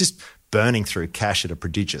line, but just burning through cash at a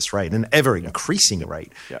prodigious rate, an ever increasing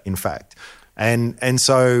rate, in fact. And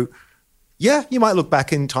so, yeah, you might look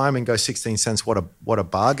back in time and go 16 cents, what a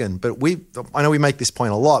bargain. But I know we make this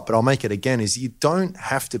point a lot, but I'll make it again, is you don't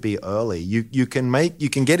have to be early. You can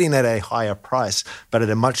get in at a higher price, but at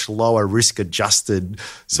a much lower risk adjusted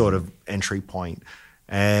sort of entry point.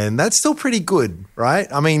 And that's still pretty good, right?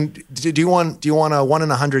 I mean, do you want a 1 in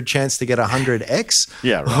 100 chance to get 100x?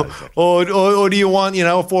 Yeah, right. Exactly. Or do you want,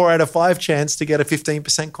 a 4 out of 5 chance to get a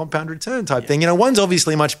 15% compound return type thing? One's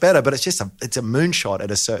obviously much better, but it's a moonshot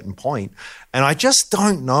at a certain point. And I just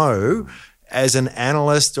don't know, as an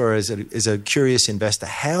analyst or as a curious investor,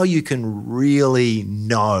 how you can really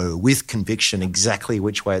know with conviction exactly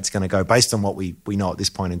which way it's going to go based on what we know at this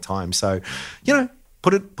point in time. So,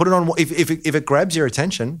 Put it on. If it grabs your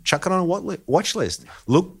attention, chuck it on a watch list.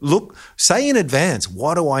 Look. Say in advance,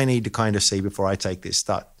 what do I need to kind of see before I take this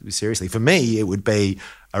start seriously? For me, it would be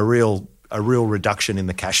a real reduction in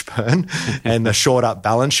the cash burn and the short up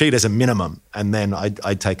balance sheet as a minimum, and then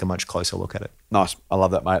I'd take a much closer look at it. Nice. I love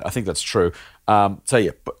that, mate. I think that's true. So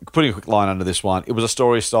yeah, putting a quick line under this one, it was a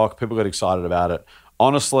story stock. People got excited about it.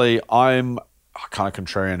 Honestly, I'm kind of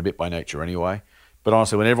contrarian a bit by nature anyway. But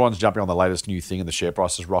honestly, when everyone's jumping on the latest new thing and the share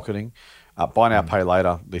price is rocketing, buy now, pay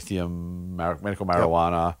later, lithium, medical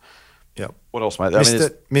marijuana. Yep. What else, mate?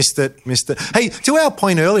 Missed it. Hey, to our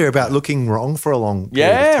point earlier about looking wrong for a long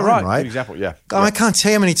period of time, right? Good example, yeah. I can't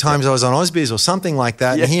tell you how many times I was on Ausbiz or something like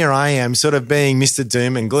that, and here I am sort of being Mr.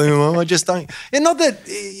 Doom and Gloom. I just don't... And not that,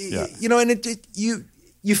 and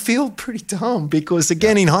you feel pretty dumb because,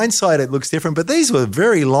 again, in hindsight, it looks different. But these were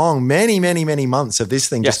very long, many, many, many months of this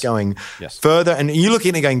thing just going further. And you look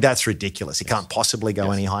in and going, that's ridiculous. It can't possibly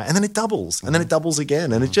go any higher. And then it doubles. And then it doubles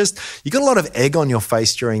again. And it just, you got a lot of egg on your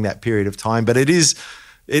face during that period of time. But it's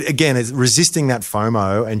resisting that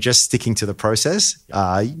FOMO and just sticking to the process,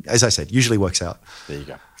 as I said, usually works out. There you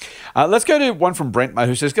go. Let's go to one from Brent, mate,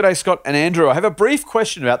 who says, "G'day, Scott and Andrew. I have a brief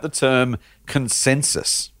question about the term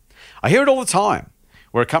consensus. I hear it all the time,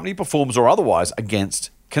 where a company performs or otherwise against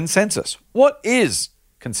consensus. What is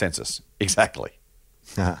consensus exactly?"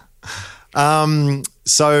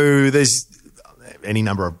 So there's any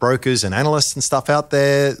number of brokers and analysts and stuff out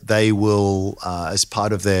there. They will, as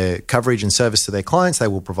part of their coverage and service to their clients, they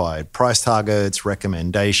will provide price targets,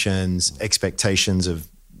 recommendations, expectations of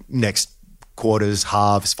next quarters,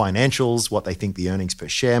 halves, financials, what they think the earnings per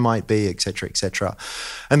share might be, et cetera, et cetera.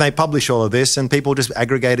 And they publish all of this and people just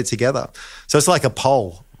aggregate it together. So it's like a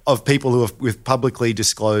poll of people who have with publicly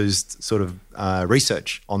disclosed sort of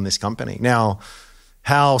research on this company. Now,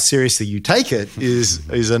 how seriously you take it is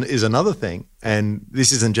another thing. And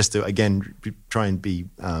this isn't just to, again, try and be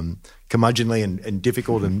curmudgeonly and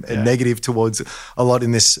difficult and negative towards a lot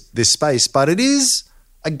in this space, but it is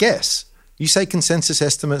a guess. You say consensus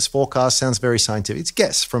estimates, forecast sounds very scientific. It's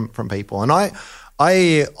guess from people. And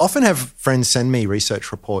I often have friends send me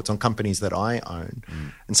research reports on companies that I own.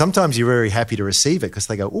 And sometimes you're very happy to receive it because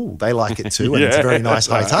they go, oh, they like it too. And it's a very nice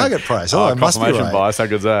high target price. Oh, it must be right. Bias, how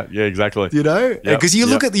good's that? Yeah, exactly. Because you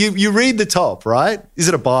look at, you read the top, right? Is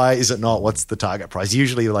it a buy? Is it not? What's the target price?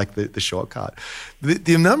 Usually like the shortcut.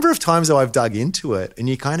 The number of times though I've dug into it and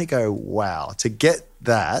you kind of go, wow, to get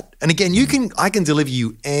that. And again, I can deliver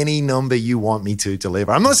you any number you want me to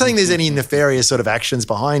deliver. I'm not saying there's any nefarious sort of actions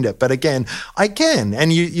behind it, but again, I can.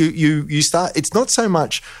 And you start, it's not so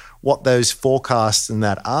much what those forecasts and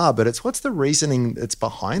that are, but it's what's the reasoning that's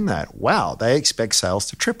behind that. Wow, they expect sales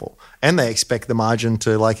to triple and they expect the margin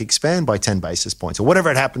to like expand by 10 basis points or whatever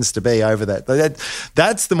it happens to be over that.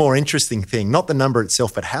 That's the more interesting thing, not the number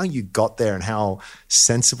itself, but how you got there and how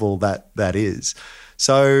sensible that is.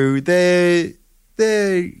 So they're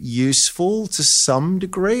useful to some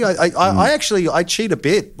degree. I cheat a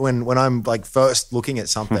bit when I'm like first looking at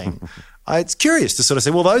something. It's curious to sort of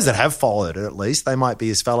say, well, those that have followed it, at least they might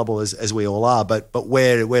be as fallible as we all are. But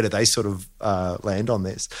where do they sort of land on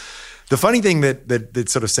this? The funny thing that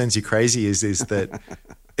sort of sends you crazy is that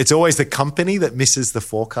it's always the company that misses the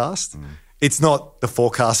forecast. It's not the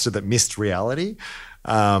forecaster that missed reality,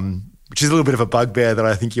 which is a little bit of a bugbear that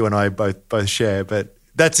I think you and I both share. But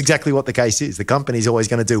that's exactly what the case is. The company's always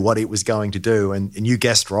going to do what it was going to do, and you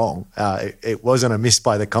guessed wrong. It wasn't a miss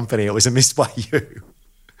by the company; it was a miss by you.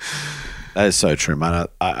 That is so true, man.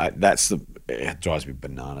 It drives me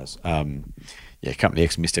bananas. Company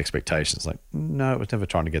X missed expectations. Like, no, it was never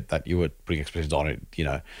trying to get that. You were putting expectations on it,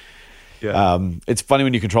 Yeah. It's funny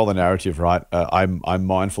when you control the narrative, right? I'm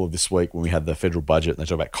mindful of this week when we had the federal budget and they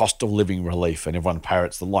talk about cost of living relief and everyone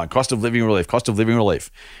parrots the line, cost of living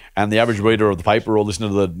relief. And the average reader of the paper or listener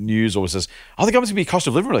to the news always says, oh, the government's going to be cost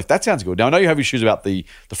of living relief. That sounds good. Now, I know you have issues about the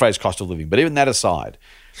phrase cost of living, but even that aside,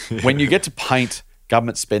 when you get to paint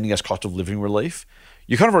government spending as cost of living relief,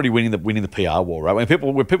 you're kind of already winning the PR war, right? When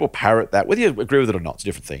people parrot that, whether you agree with it or not, it's a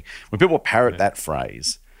different thing. When people parrot that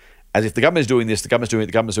phrase, as if the government is doing this, the government's doing it,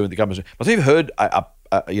 the government's doing it, the government's doing it. But have you heard a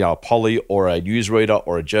Polly or a newsreader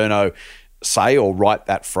or a journo say or write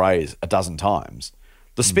that phrase a dozen times?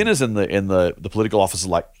 The spinners in the political office are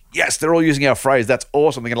like, yes, they're all using our phrase. That's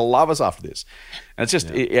awesome. They're going to love us after this. And it's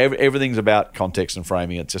just everything's about context and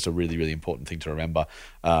framing. It's just a really, really important thing to remember.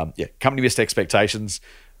 Company missed expectations.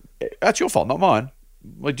 That's your fault, not mine.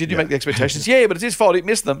 Well, did you make the expectations? Yeah, but it's his fault. He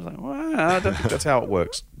missed them. Like, well, I don't think that's how it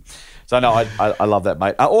works. So, no, I love that,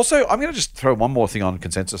 mate. Also, I'm going to just throw one more thing on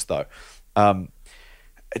consensus, though.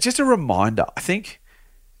 It's just a reminder. I think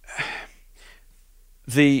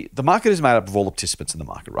the market is made up of all the participants in the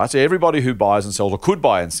market, right? So everybody who buys and sells or could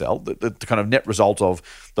buy and sell, the kind of net result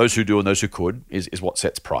of those who do and those who could is what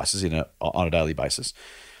sets prices on a daily basis.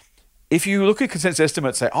 If you look at consensus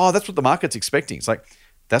estimates, say, oh, that's what the market's expecting. It's like,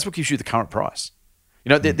 that's what gives you the current price. You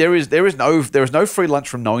know, there is no free lunch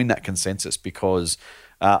from knowing that consensus because,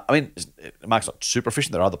 the market's not super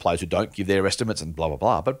efficient. There are other players who don't give their estimates and blah, blah,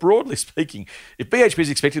 blah. But broadly speaking, if BHP is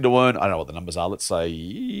expected to earn, I don't know what the numbers are, let's say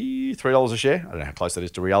 $3 a share. I don't know how close that is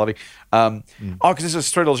to reality. Because this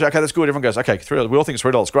is $3 a share. Okay, that's good. Everyone goes, okay, $3. We all think it's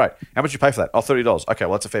 $3. Great. How much do you pay for that? Oh, $30. Okay,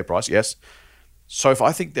 well, that's a fair price. Yes. So if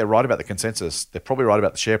I think they're right about the consensus, they're probably right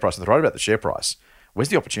about the share price. If they're right about the share price, where's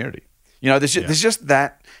the opportunity? You know, there's just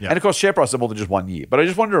that. Yeah. And of course, share prices are more than just 1 year. But I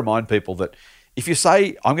just wanted to remind people that if you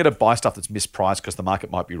say, I'm going to buy stuff that's mispriced because the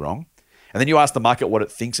market might be wrong, and then you ask the market what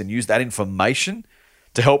it thinks and use that information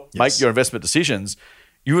to help make your investment decisions,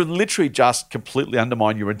 you would literally just completely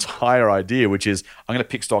undermine your entire idea, which is, I'm going to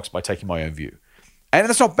pick stocks by taking my own view. And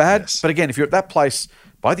that's not bad. Yes. But again, if you're at that place,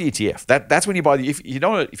 buy the ETF. That's when you buy if you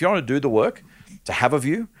don't want to do the work to have a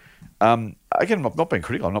view. Again, I'm not being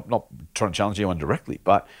critical. I'm not trying to challenge anyone directly,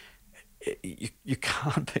 but you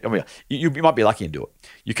can't. You might be lucky and do it.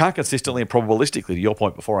 You can't consistently and probabilistically, to your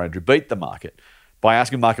point before, Andrew, beat the market by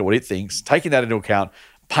asking the market what it thinks, taking that into account,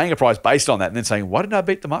 paying a price based on that, and then saying, "Why didn't I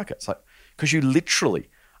beat the market?" It's like because you literally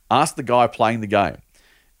asked the guy playing the game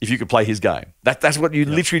if you could play his game. That's what you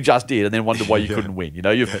literally just did, and then wondered why you couldn't win. You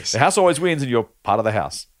know, the house always wins, and you're part of the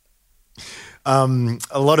house. A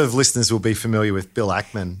lot of listeners will be familiar with Bill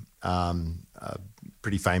Ackman.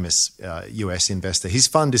 Pretty famous US investor. His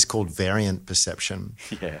fund is called Variant Perception,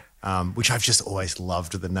 which I've just always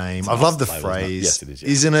loved the name. I've loved the phrase. Yes, it is.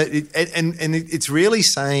 Isn't it? And it's really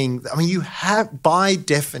saying, you have, by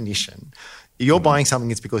definition, you're buying something,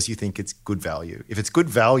 it's because you think it's good value. If it's good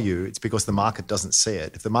value, it's because the market doesn't see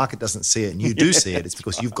it. If the market doesn't see it and you do see it, it's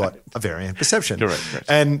because you've got a variant perception. Correct.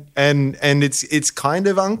 And it's kind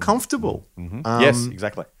of uncomfortable. Mm-hmm. Yes,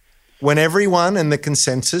 exactly. When everyone and the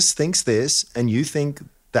consensus thinks this and you think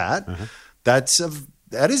that,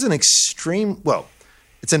 that is an extreme,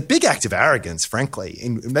 it's a big act of arrogance, frankly.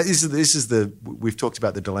 And this is we've talked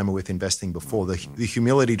about the dilemma with investing before, the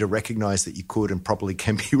humility to recognize that you could and probably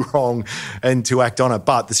can be wrong and to act on it,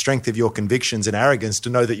 but the strength of your convictions and arrogance to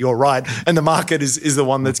know that you're right and the market is the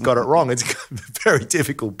one that's got it wrong. It's a very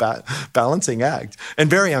difficult balancing act and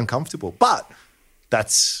very uncomfortable, but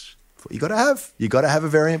that's what you got to have. You got to have a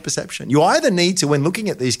variant perception. You either need to, when looking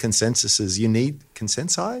at these consensuses, you need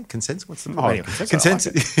consensi. Consensus. What's the problem?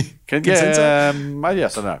 Consensus. Yes,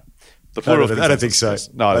 I know. The plural. I don't think so.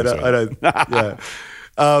 No, I don't.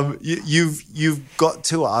 Yeah. You've got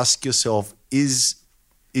to ask yourself: Is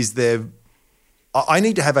there? I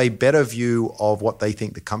need to have a better view of what they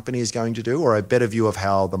think the company is going to do, or a better view of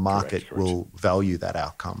how the market will value that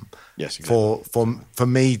outcome. Yes, exactly.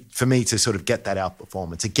 For me to sort of get that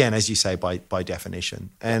outperformance again, as you say, by definition,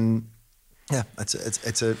 and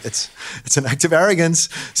it's an act of arrogance.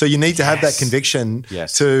 So you need to have that conviction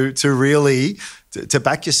to really to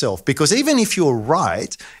back yourself, because even if you're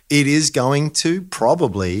right, it is going to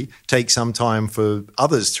probably take some time for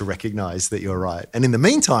others to recognize that you're right. And in the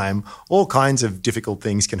meantime, all kinds of difficult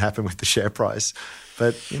things can happen with the share price.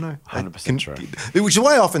 But, 100% true. Which is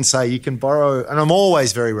why I often say you can borrow, and I'm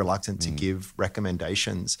always very reluctant to give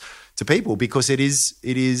recommendations to people, because it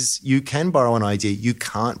is you can borrow an idea, you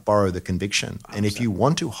can't borrow the conviction. 100%. And if you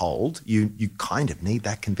want to hold, you kind of need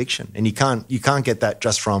that conviction. And you can't get that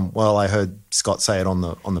just from, well, I heard Scott say it on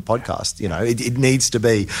the podcast. It needs to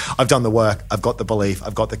be, I've done the work, I've got the belief,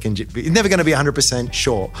 I've got the conviction. It's never going to be 100%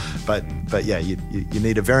 sure, but yeah, you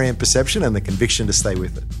need a variant perception and the conviction to stay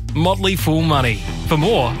with it. Motley Fool Money. For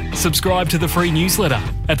more, subscribe to the free newsletter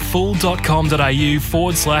at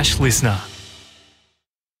fool.com.au/listener.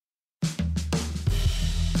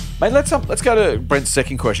 Mate, let's go to Brent's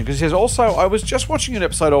second question, because he says, also, I was just watching an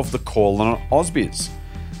episode of The Call on Ausbiz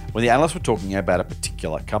when the analysts were talking about a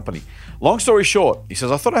particular company. Long story short, he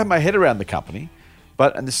says, I thought I had my head around the company,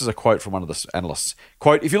 and this is a quote from one of the analysts.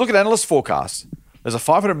 Quote, if you look at analyst forecasts, there's a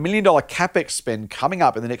 $500 million CapEx spend coming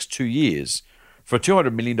up in the next 2 years for a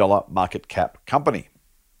 $200 million market cap company.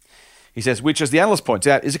 He says, which, as the analyst points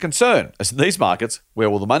out, is a concern. As in these markets, where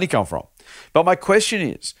will the money come from? But my question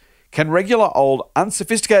is, can regular old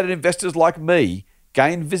unsophisticated investors like me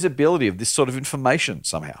gain visibility of this sort of information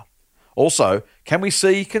somehow? Also, can we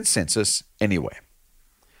see consensus anywhere?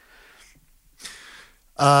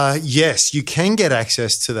 Yes, you can get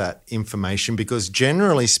access to that information because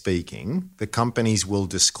generally speaking, the companies will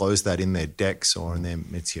disclose that in their decks or in their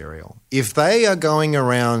material. If they are going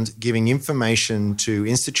around giving information to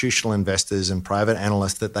institutional investors and private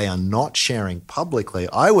analysts that they are not sharing publicly,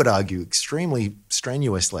 I would argue extremely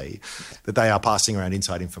strenuously that they are passing around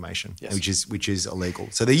inside information, yes, which is illegal.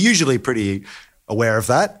 So they're usually pretty aware of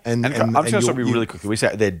that. And I'm just going to stop you really quickly. We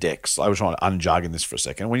say their decks. I was trying to unjargon this for a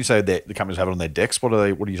second. When you say the companies have it on their decks, what are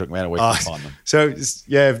you talking about? Where can you find them? So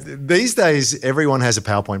yeah, these days everyone has a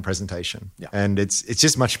PowerPoint presentation, and it's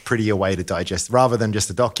just much prettier way to digest rather than just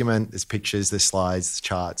a document. There's pictures, there's slides, there's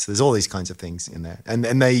charts. There's all these kinds of things in there, and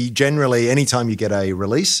they generally, anytime you get a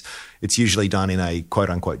release, it's usually done in a quote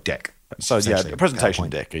unquote deck. So yeah, a presentation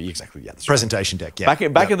deck. Exactly. Yeah, that's presentation deck. Yeah. Back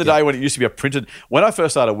in the day when it used to be a printed. When I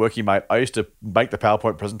first started working, mate, I used to make the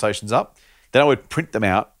PowerPoint presentations up. Then I would print them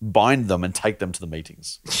out, bind them, and take them to the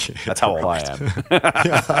meetings. That's how old I am.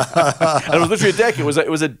 And it was literally a deck. It was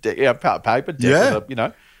a paper deck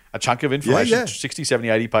with a chunk of information, 60, 70,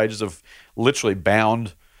 80 pages of literally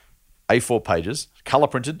bound A4 pages, color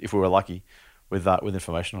printed if we were lucky, with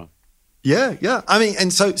information on it. Yeah. I mean,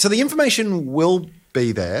 and so the information will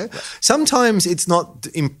be there. Yes. Sometimes it's not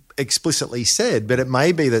explicitly said, but it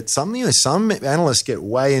may be that some analysts get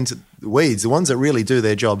way into the weeds. The ones that really do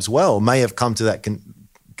their jobs well may have come to that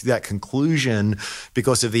conclusion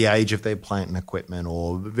because of the age of their plant and equipment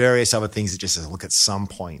or various other things that just look, at some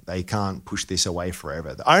point they can't push this away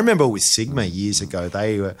forever. I remember with Sigma years ago,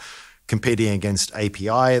 they were competing against API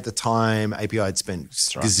at the time. API had spent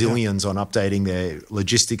gazillions on updating their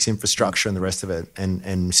logistics infrastructure and the rest of it,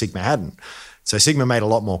 and Sigma hadn't. So Sigma made a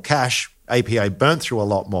lot more cash. API burnt through a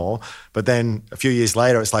lot more. But then a few years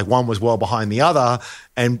later, it's like one was well behind the other,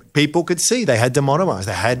 and people could see they had to modernize.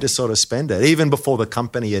 They had to sort of spend it, even before the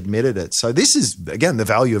company admitted it. So this is, again, the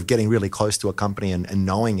value of getting really close to a company and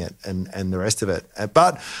knowing it and the rest of it.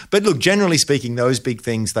 But look, generally speaking, those big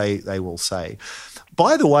things they will say.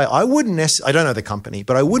 By the way, I don't know the company,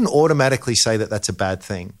 but I wouldn't automatically say that that's a bad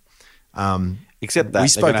thing. Except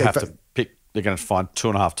that they're going to find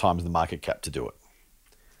 2.5 times the market cap to do it.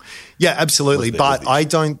 Yeah, absolutely. But I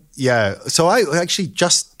don't, So I actually,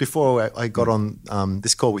 just before I got on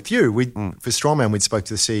this call with you, for Strawman, we'd spoke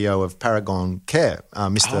to the CEO of Paragon Care,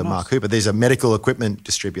 Mr. Mark Hooper. There's a medical equipment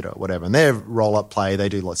distributor, whatever, and they're roll-up play. They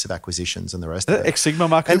do lots of acquisitions and the rest of it. Ex-Sigma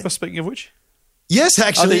Mark Hooper, speaking of which? Yes,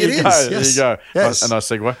 actually it is. Yes. There you go. Yes. A nice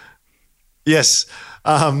segue. Yes.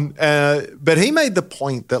 But he made the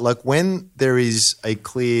point that when there is a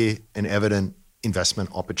clear and evident investment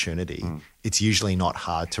opportunity, it's usually not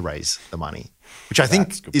hard to raise the money, which I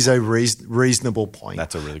think is a reasonable point.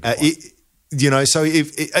 That's a really good point. So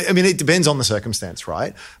it depends on the circumstance,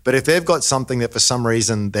 right? But if they've got something that for some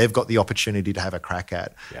reason they've got the opportunity to have a crack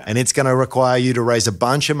at, and it's going to require you to raise a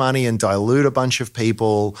bunch of money and dilute a bunch of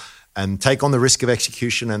people and take on the risk of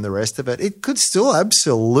execution and the rest of it, it could still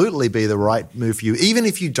absolutely be the right move for you, even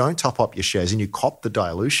if you don't top up your shares and you cop the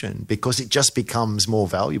dilution, because it just becomes more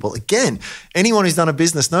valuable. Again, anyone who's done a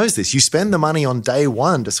business knows this. You spend the money on day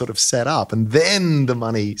one to sort of set up, and then the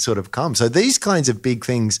money sort of comes. So these kinds of big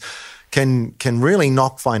things can really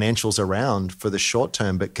knock financials around for the short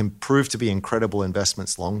term, but can prove to be incredible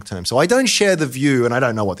investments long term. So I don't share the view, and I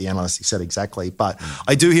don't know what the analyst said exactly, but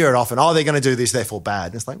I do hear it often. Oh, they're going to do this, therefore bad.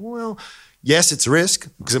 And it's like, well, yes, it's a risk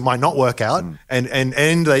because it might not work out, and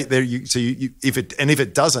if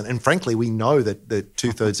it doesn't, and frankly, we know that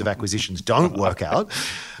 2/3 of acquisitions don't work out,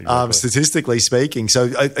 statistically speaking.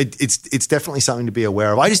 So it's definitely something to be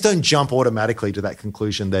aware of. I just don't jump automatically to that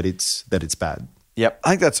conclusion that it's bad. Yep,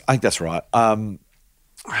 I think that's right.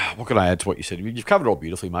 What can I add to what you said? You've covered it all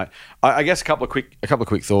beautifully, mate. I guess a couple of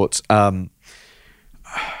quick thoughts.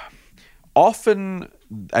 Often,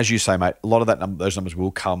 as you say, mate, a lot of those numbers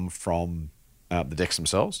will come from the decks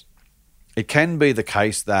themselves. It can be the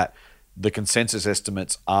case that the consensus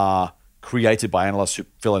estimates are created by analysts who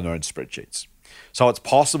fill in their own spreadsheets. So it's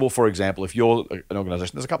possible, for example, if you're an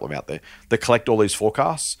organisation, there's a couple of them out there, that collect all these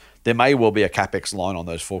forecasts, there may well be a CapEx line on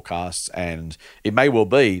those forecasts, and it may well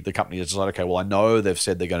be the company has decided, okay, well, I know they've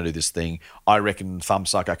said they're going to do this thing. I reckon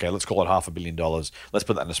thumbsuck, okay, let's call it $500 million. Let's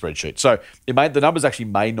put that in a spreadsheet. So the numbers actually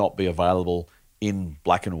may not be available in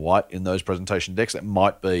black and white in those presentation decks that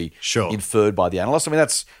might be Sure. inferred by the analyst. I mean,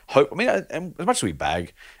 that's hope. I mean, and as much as we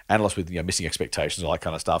bag analysts with missing expectations and all that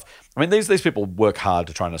kind of stuff, I mean, these people work hard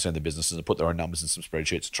to try and understand their businesses and put their own numbers in some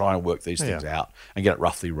spreadsheets, try and work these things out and get it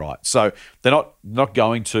roughly right. So they're not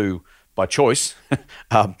going to, by choice,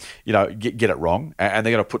 get it wrong, and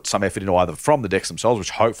they're going to put some effort into either from the decks themselves, which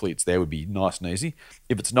hopefully it's there, would be nice and easy.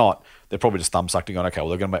 If it's not, they're probably just thumb sucked and going, okay, well,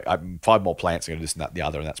 they're going to make 5 more plants, they're going to do this and that and the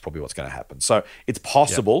other, and that's probably what's going to happen. So it's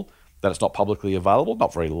possible that it's not publicly available.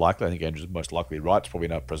 Not very likely. I think Andrew's most likely right. It's probably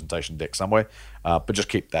in a presentation deck somewhere, but just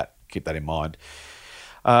keep that in mind.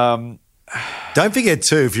 Don't forget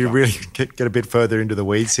too, if you really get a bit further into the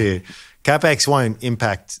weeds here, CapEx won't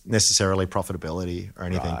impact necessarily profitability or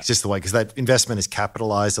anything. Right. It's just the way, because that investment is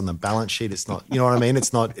capitalized on the balance sheet. It's not, you know what I mean?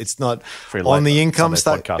 It's not Free on the labor. income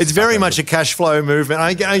Sunday statement. podcast It's very stuff, much a cash flow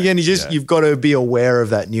movement. Again, you've got to be aware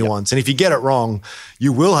of that nuance. And if you get it wrong,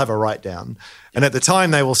 you will have a write down. And at the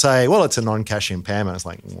time they will say, well, it's a non-cash impairment. It's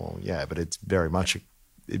like, well, yeah, but it very much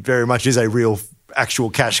is a real actual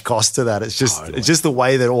cash cost to that. It's just the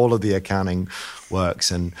way that all of the accounting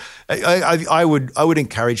works. And I would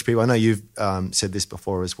encourage people. I know you've said this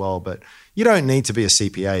before as well, but you don't need to be a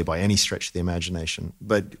CPA by any stretch of the imagination.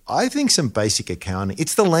 But I think some basic accounting.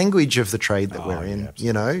 It's the language of the trade that we're in.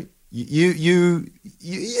 Absolutely.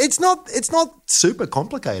 It's not super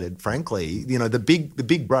complicated, frankly. The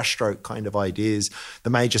big brushstroke kind of ideas, the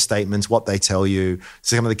major statements, what they tell you,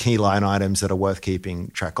 some of the key line items that are worth keeping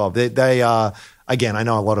track of. They are. Again, I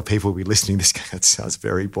know a lot of people will be listening to this. It sounds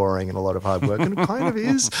very boring and a lot of hard work, and it kind of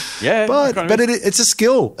is. But it's a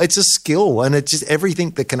skill. It's a skill, and it's just everything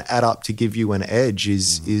that can add up to give you an edge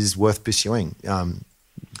is worth pursuing. And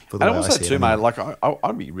also too, mate, like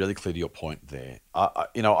I'd be really clear to your point there.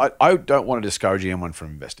 I don't want to discourage anyone from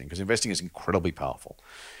investing, because investing is incredibly powerful.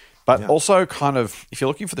 But also, kind of, if you're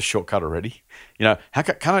looking for the shortcut already, can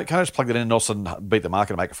I just plug that in and also beat the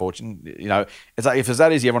market and make a fortune? It's like, if it's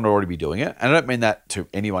that easy, everyone would already be doing it. And I don't mean that to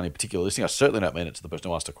anyone in particular listening. I certainly don't mean it to the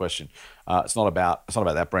person who asked the question. It's not about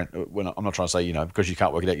that, Brent. I'm not trying to say, because you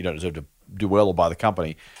can't work it out, you don't deserve to do well or buy the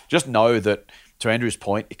company. Just know that, to Andrew's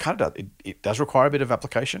point, it kind of does require a bit of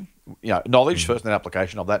application. Knowledge first, and then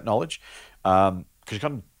application of that knowledge. Because you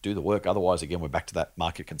can't do the work. Otherwise, again, we're back to that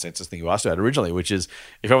market consensus thing you asked about originally, which is,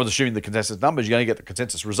 if everyone's assuming the consensus numbers, you're going to get the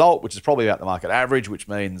consensus result, which is probably about the market average, which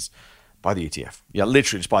means buy the ETF.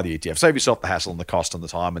 Literally just buy the ETF. Save yourself the hassle and the cost and the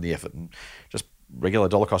time and the effort, and just regular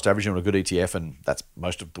dollar cost averaging on a good ETF, and that's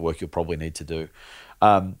most of the work you'll probably need to do.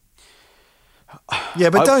 But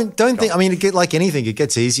don't think. I mean, like anything, it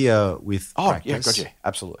gets easier with practice. Gotcha.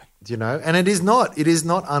 Absolutely. And it is not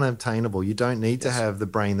unobtainable. You don't need to have the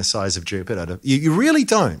brain the size of Jupiter. You really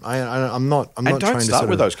don't. I'm not. And don't start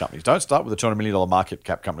with those companies. Don't start with a $200 million market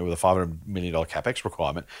cap company with a $500 million capex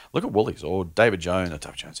requirement. Look at Woolies or David Jones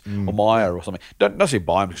or Myer or something. Don't necessarily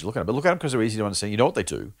buy them because you look at them, but look at them because they're easy to understand. You know what they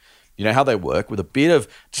do. You know how they work. With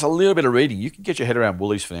just a little bit of reading, you can get your head around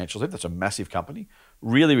Woolies financials. I think that's a massive company.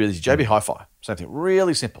 Really, really easy. JB Hi-Fi, same thing.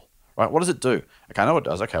 Really simple. Right? What does it do? Okay, I know what it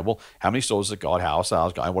does. Okay, well, how many stores does it guide? How are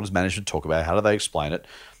sales going? What does management talk about? How do they explain it?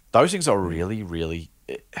 Those things are really, really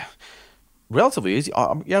relatively easy.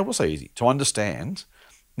 We'll say easy to understand.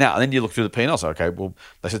 Now, and then you look through the P&L. So, okay, well,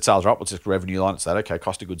 they said sales are up. What's this revenue line? It's that. Okay,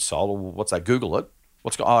 cost of goods sold. Well, what's that? Google it.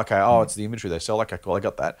 It's the inventory they sell. Okay, cool, I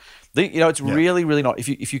got that. It's really, really not.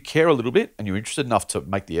 If you care a little bit and you're interested enough to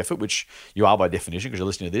make the effort, which you are by definition because you're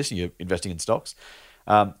listening to this and you're investing in stocks,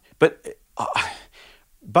 Buffett,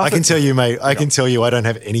 I can tell you, mate. I can tell you, I don't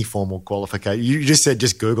have any formal qualification. You just said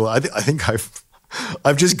just Google. I think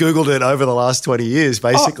I've just Googled it over the last 20 years.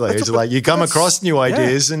 Basically, it's like you come across new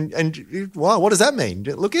ideas and wow, what does that mean?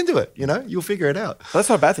 Look into it. You'll figure it out. That's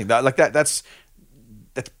not a bad thing.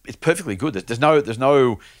 It's perfectly good. There's no.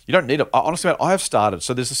 You don't need it. Honestly, man, I have started.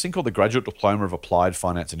 So there's this thing called the Graduate Diploma of Applied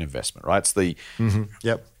Finance and Investment. Right, it's the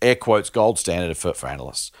air quotes gold standard for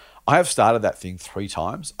analysts. I have started that thing 3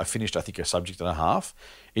 times. I finished, I think, a subject and a half.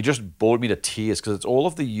 It just bored me to tears because it's all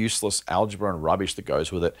of the useless algebra and rubbish that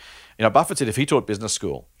goes with it. Buffett said if he taught business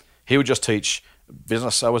school, he would just teach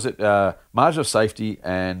business. So was it margin of safety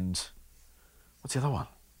and what's the other one?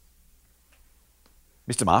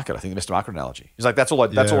 Mr. Market, I think the Mr. Market analogy. He's like, that's all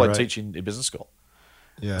I teach in business school.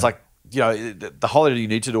 Yeah. It's like, the whole idea you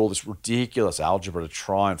need to do all this ridiculous algebra to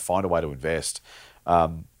try and find a way to invest.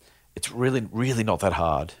 It's really, really not that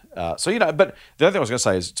hard. But the other thing I was going to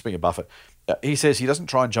say is, speaking of Buffett, he says he doesn't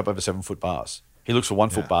try and jump over 7-foot bars. He looks for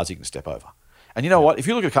 1-foot bars he can step over. And you know what? If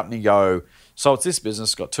you look at a company and go, so it's this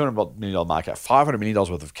business, got $200 million market, $500 million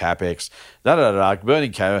worth of capex,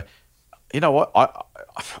 burning cash. You know what? I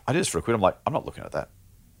did this for a quid. I'm like, I'm not looking at that.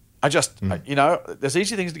 there's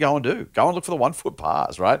easy things to go and do. Go and look for the 1 foot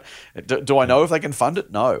pars, right? Do I know if they can fund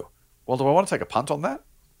it? No. Well, do I want to take a punt on that?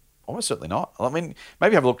 Almost certainly not. I mean,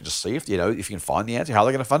 maybe have a look and just see if you can find the answer. How are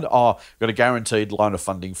they going to fund it? Oh, we've got a guaranteed line of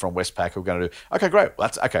funding from Westpac who are going to do, okay, great. Well,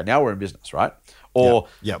 that's okay. Now we're in business, right? Or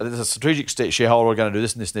there's a strategic shareholder who are going to do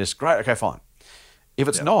this and this and this. Great. Okay, fine. If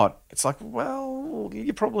it's not, it's like, well,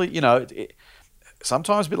 you probably,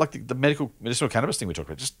 sometimes a bit like the medicinal cannabis thing we talked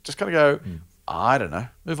about. Just kind of go, I don't know,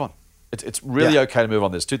 move on. It's really okay to move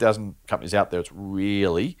on. There's 2,000 companies out there. It's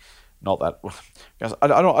really not that. Guys, I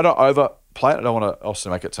don't overplay it. I don't want to also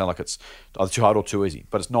make it sound like it's either too hard or too easy.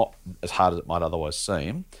 But it's not as hard as it might otherwise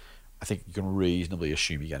seem. I think you can reasonably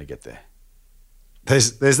assume you're going to get there.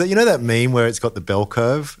 There's that, that meme where it's got the bell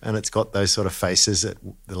curve and it's got those sort of faces at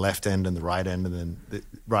the left end and the right end, and then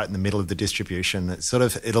right in the middle of the distribution.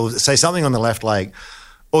 It'll say something on the left like,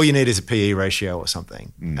 all you need is a PE ratio or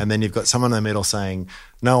something. And then you've got someone in the middle saying,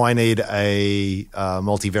 no, I need a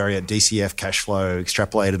multivariate DCF cash flow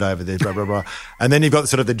extrapolated over the blah, blah, blah. And then you've got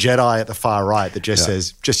sort of the Jedi at the far right that just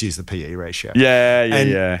says, just use the PE ratio.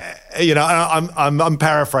 Yeah. I'm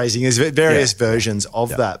paraphrasing. There's various versions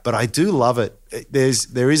of that, but I do love it.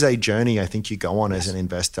 There is a journey I think you go on as an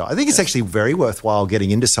investor. I think it's actually very worthwhile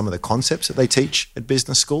getting into some of the concepts that they teach at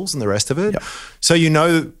business schools and the rest of it. Yep.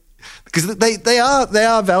 So because they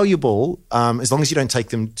are valuable as long as you don't take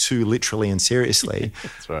them too literally and seriously.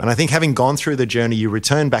 That's right. And I think having gone through the journey, you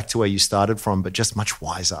return back to where you started from, but just much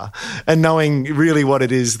wiser and knowing really what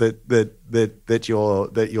it is that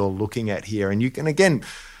you're looking at here. And you can again.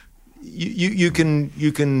 You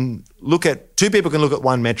can look at two people can look at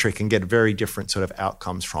one metric and get very different sort of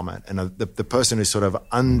outcomes from it. And the person who sort of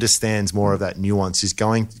understands more of that nuance is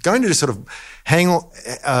going to just sort of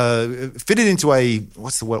fit it into a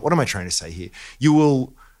what's the word? What am I trying to say here?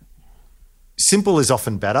 Simple is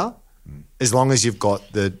often better as long as you've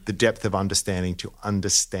got the depth of understanding to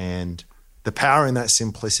understand the power in that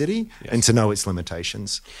simplicity and to know its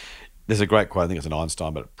limitations. There's a great quote, I think it's an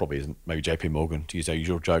Einstein, but it probably isn't, maybe JP Morgan, to use our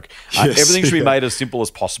usual joke. Everything should be made as simple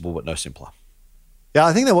as possible, but no simpler. Yeah,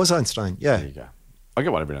 I think that was Einstein, yeah. There you go. I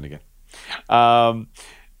get one every now and again.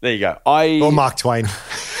 There you go. Or Mark Twain.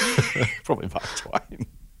 Probably Mark Twain.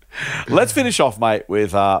 Let's finish off, mate,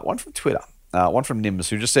 with one from Twitter. One from Nims,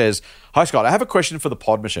 who just says, hi, Scott, I have a question for the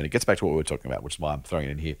pod machine. It gets back to what we were talking about, which is why I'm throwing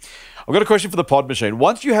it in here. I've got a question for the pod machine.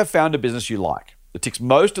 Once you have found a business you like, that ticks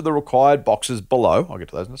most of the required boxes below, I'll get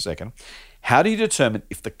to those in a second, how do you determine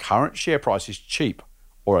if the current share price is cheap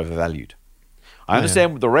or overvalued? I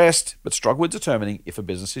understand the rest, but struggle with determining if a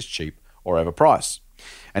business is cheap or overpriced.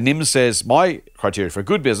 And Nim says, my criteria for a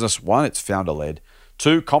good business, 1, it's founder-led.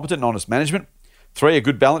 2, competent and honest management. 3, a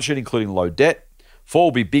good balance sheet, including low debt. 4,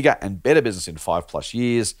 will be bigger and better business in 5+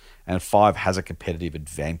 years. And 5, has a competitive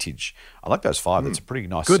advantage. I like those 5. That's a pretty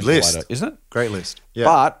nice good list, isn't it? Great list. Yeah.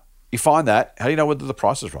 But you find that, how do you know whether the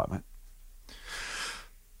price is right, mate?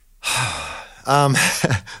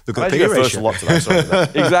 Look at the PE ratio. First a lot today. Sorry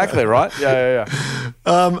about that. Exactly, right? Yeah.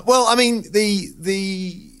 Well, I mean,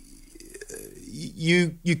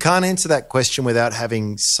 you can't answer that question without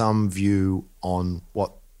having some view on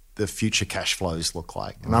what the future cash flows look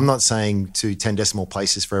like. And I'm not saying to 10 decimal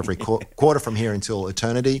places for every quarter from here until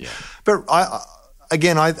eternity. Yeah. But I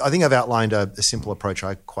think I've outlined a simple approach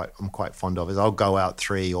I'm quite fond of. Is I'll go out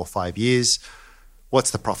 3 or 5 years.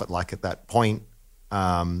 What's the profit like at that point?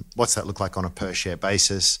 What's that look like on a per share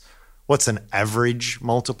basis? What's an average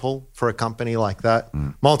multiple for a company like that?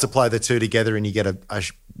 Multiply the two together and you get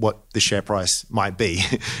what the share price might be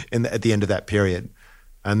at the end of that period.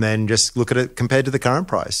 And then just look at it compared to the current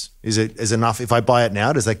price. Is enough? If I buy it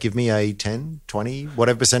now, does that give me a 10, 20,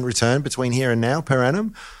 whatever % return between here and now per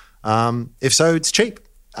annum? If so, it's cheap.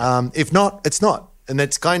 If not, it's not. And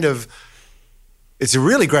that's it's a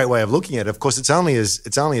really great way of looking at it. Of course, it's only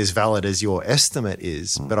as valid as your estimate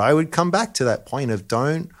is. But I would come back to that point of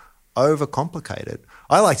don't overcomplicate it.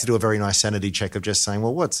 I like to do a very nice sanity check of just saying,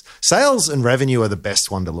 well, what's sales and revenue are the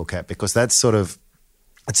best one to look at because that's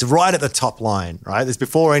it's right at the top line, right? There's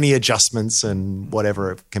before any adjustments and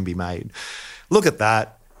whatever can be made. Look at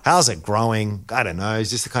that. How's it growing? I don't know.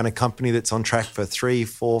 Is this the kind of company that's on track for 3,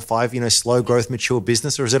 4, 5, slow growth, mature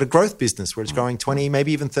business? Or is it a growth business where it's growing 20,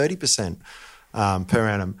 maybe even 30% per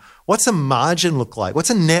annum? What's a margin look like?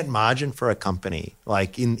 What's a net margin for a company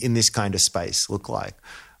like in this kind of space look like?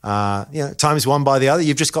 Times one by the other,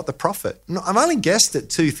 you've just got the profit. I've only guessed at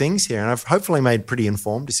 2 things here, and I've hopefully made pretty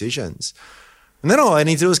informed decisions. And then all I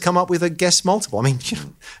need to do is come up with a guess multiple. I mean,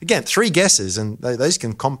 again, 3 guesses, and those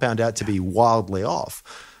can compound out to be wildly off.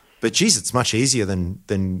 But geez, it's much easier than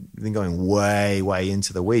going way, way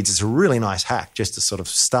into the weeds. It's a really nice hack just to sort of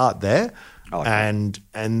start there like that.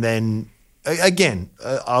 And then again,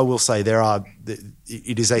 I will say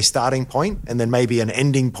it is a starting point and then maybe an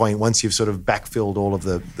ending point once you've sort of backfilled all of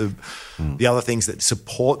the other things that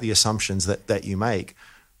support the assumptions that you make.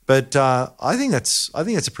 But I think that's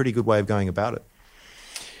a pretty good way of going about it.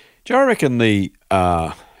 Do you reckon the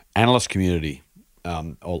analyst community,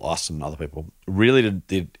 or us and other people, really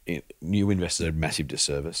did new investors a massive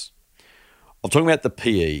disservice? I'm talking about the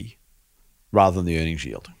PE rather than the earnings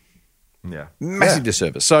yield. Yeah. Massive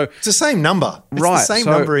disservice. So it's the same number. It's right. the same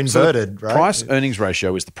number inverted, so right? Price earnings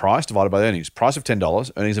ratio is the price divided by the earnings. Price of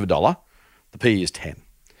 $10, earnings of $1. The PE is 10.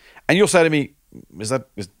 And you'll say to me, is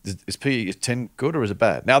PE is 10 good or is it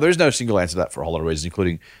bad? Now, there is no single answer to that for a whole lot of reasons,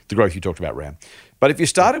 including the growth you talked about, Ram. But if you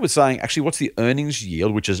started with saying, actually, what's the earnings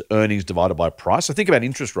yield, which is earnings divided by price? So think about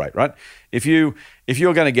interest rate, right? If you're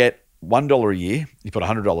going to get $1 a year, you put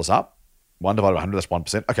 $100 up. 1 divided by 100, that's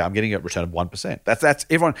 1%. Okay, I'm getting a return of 1%. That's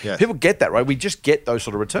everyone. Yes. People get that, right? We just get those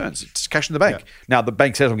sort of returns. It's cash in the bank. Yeah. Now, the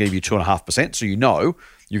bank says I'm going to give you 2.5%, so you know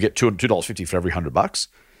you get $2.50 for every $100.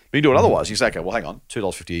 But you do it otherwise. You say, okay, well, hang on,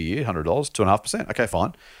 $2.50 a year, $100, 2.5%. Okay,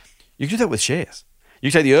 fine. You can do that with shares. You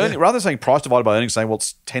take the earning rather than saying price divided by earnings, saying, well,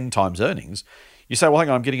 it's 10 times earnings. You say, well, hang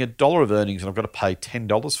on, I'm getting $1 of earnings and I've got to pay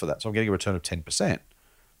 $10 for that, so I'm getting a return of 10%.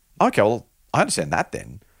 Okay, well, I understand that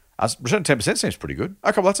then. Return of 10% seems pretty good.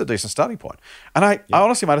 Okay, well, that's a decent starting point. And I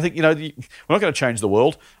honestly, mate, I think, we're not going to change the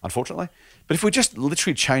world, unfortunately. But if we just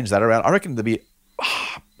literally change that around, I reckon there'd be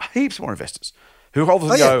heaps more investors who all of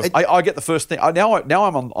a sudden go, I get the first thing. Now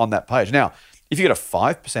I'm on that page. Now, if you get a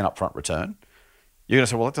 5% upfront return, you're going to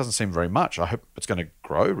say, well, that doesn't seem very much. I hope it's going to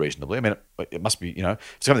grow reasonably. I mean, it must be, if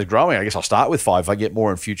it's going to be growing, I guess I'll start with 5 if I get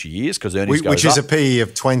more in future years because earnings goes up. Which is a PE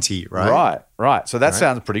of 20, right? Right. So that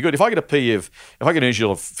sounds pretty good. If I get a PE if I get an earnings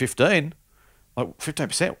yield of 15, like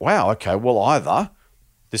 15%, wow, okay, well, either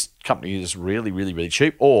this company is really, really, really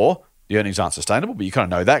cheap or the earnings aren't sustainable, but you kind of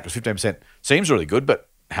know that because 15% seems really good, but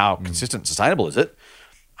how consistent and sustainable is it?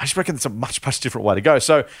 I just reckon it's a much, much different way to go.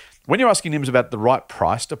 So when you're asking Nims about the right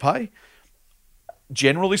price to pay,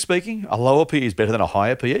 generally speaking, a lower PE is better than a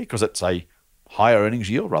higher PE because it's a higher earnings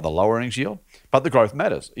yield, rather lower earnings yield. But the growth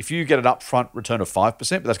matters. If you get an upfront return of 5%,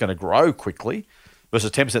 but that's going to grow quickly versus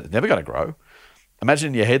 10% that's never going to grow, imagine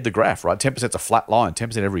in your head the graph, right? 10% is a flat line,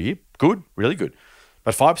 10% every year. Good, really good.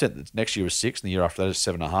 But 5% next year is 6, and the year after that is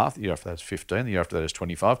 7.5, the year after that is 15, the year after that is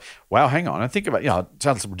 25. Wow, hang on. And think about, it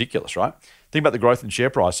sounds ridiculous, right? Think about the growth in share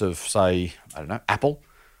price of, say, I don't know, Apple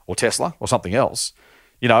or Tesla or something else.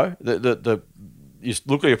 You look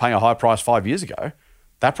like you're paying a high price 5 years ago.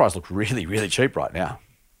 That price looks really, really cheap right now.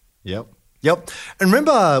 Yep. And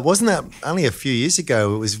remember, wasn't that only a few years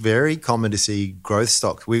ago, it was very common to see growth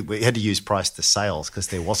stocks. We had to use price to sales because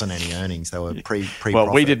there wasn't any earnings. They were pre-profit.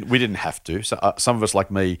 Well, we didn't have to. So some of us like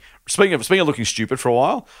me, speaking of looking stupid for a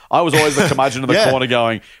while, I was always the curmudgeon in the corner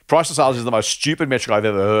going, price to sales is the most stupid metric I've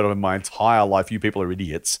ever heard of in my entire life. You people are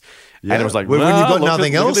idiots. Yeah. And it was like, when you've got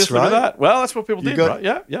nothing else, right? Look at that. Well, that's what people did, right?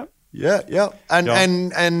 Yeah. Yeah.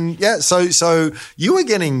 And so you were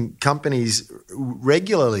getting companies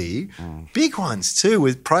regularly, big ones too,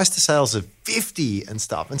 with price to sales of 50 and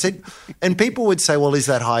stuff. And people would say, well, is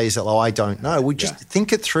that high? Is it low? I don't know. We just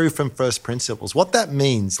think it through from first principles. What that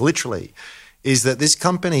means literally is that this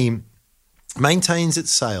company maintains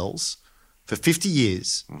its sales for 50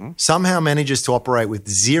 years, somehow manages to operate with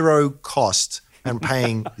zero cost and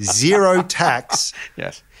paying zero tax.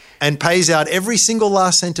 Yes. And pays out every single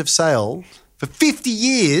last cent of sale for 50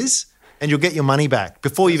 years, and you'll get your money back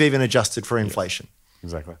before you've even adjusted for inflation.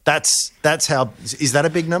 Exactly. That's how. Is that a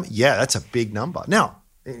big number? Yeah, that's a big number. Now,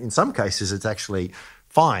 in some cases, it's actually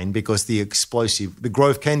fine because the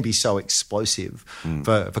growth can be so explosive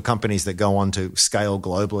for companies that go on to scale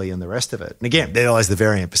globally and the rest of it. And again, there lies the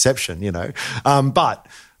variant perception,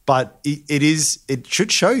 But it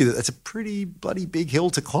should show you that that's a pretty bloody big hill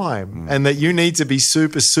to climb and that you need to be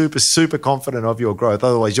super, super, super confident of your growth.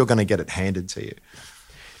 Otherwise, you're going to get it handed to you.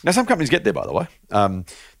 Now, some companies get there, by the way. Amazon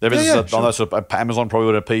probably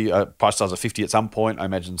would have price stars of 50 at some point. I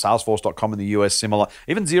imagine Salesforce.com in the US, similar.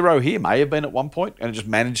 Even Xero here may have been at one point and it just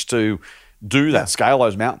managed to do that, scale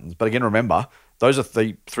those mountains. But again, remember, those are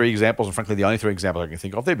the 3 examples, and frankly, the only 3 examples I can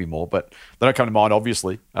think of. There'd be more, but they don't come to mind,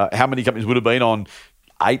 obviously. How many companies would have been on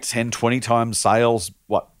 8, 10, 20 times sales,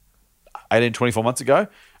 18, 24 months ago?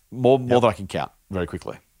 More than I can count very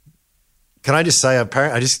quickly. Can I just say,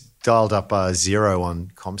 I just dialed up Xero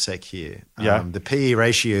on ComSec here. Yeah. The PE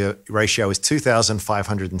ratio is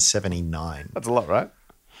 2,579. That's a lot, right?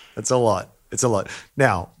 That's a lot. It's a lot.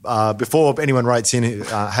 Now, before anyone writes in,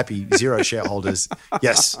 happy zero shareholders,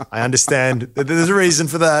 yes, I understand that there's a reason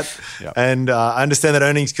for that. Yep. And I understand that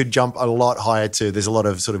earnings could jump a lot higher too. There's a lot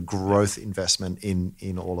of sort of growth investment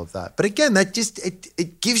in all of that. But again, that just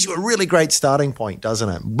it gives you a really great starting point, doesn't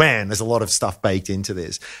it? Man, there's a lot of stuff baked into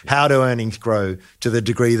this. How do earnings grow to the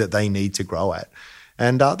degree that they need to grow at?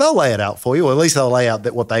 And they'll lay it out for you, or at least they'll lay out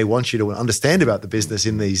what they want you to understand about the business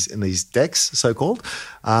in these decks, so-called.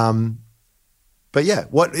 But yeah,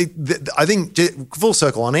 I think full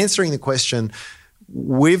circle on answering the question,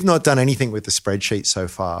 we've not done anything with the spreadsheet so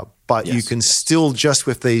far, but you can still, just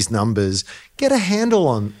with these numbers, get a handle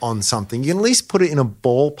on something. You can at least put it in a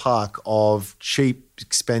ballpark of cheap,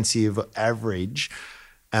 expensive, average.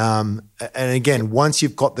 And again, once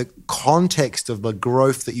you've got the context of the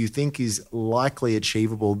growth that you think is likely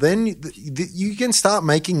achievable, then you can start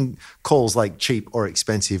making calls like cheap or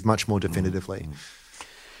expensive much more definitively.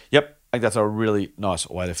 Yep. I think that's a really nice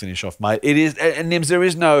way to finish off, mate. It is, and Nims, there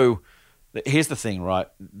is no. Here's the thing, right?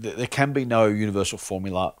 There can be no universal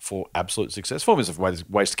formula for absolute success. Formulas are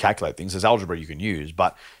ways to calculate things. There's algebra you can use,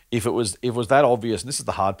 but if it was that obvious, and this is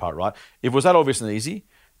the hard part, right? If it was that obvious and easy,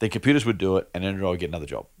 then computers would do it, and then would get another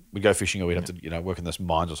job. We'd go fishing, or we'd have to, work in this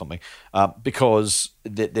mines or something, because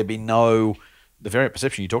there'd be no. The variant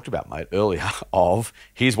perception you talked about, mate, earlier of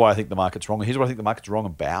here's why I think the market's wrong, and here's what I think the market's wrong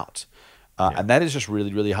about. And that is just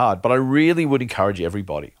really, really hard. But I really would encourage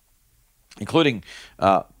everybody, including,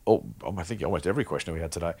 I think almost every question we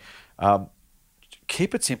had today,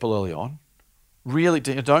 keep it simple early on. Really,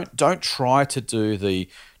 don't try to do the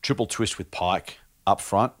triple twist with pike up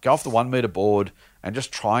front. Go off the 1 meter board and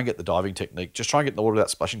just try and get the diving technique. Just try and get in the water without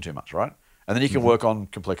splashing too much, right? And then you can work on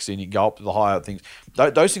complexity and you can go up to the higher things.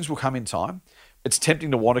 Those things will come in time. It's tempting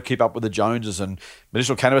to want to keep up with the Joneses and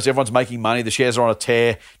medicinal cannabis. Everyone's making money. The shares are on a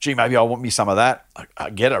tear. Gee, maybe I want me some of that. I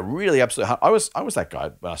get it. Really, absolutely. I was that guy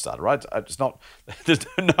when I started, right? It's not. There's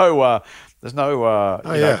no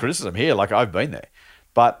criticism here. Like, I've been there.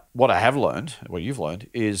 But what I have learned, what you've learned,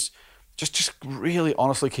 is just really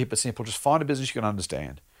honestly keep it simple. Just find a business you can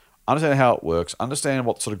understand. Understand how it works. Understand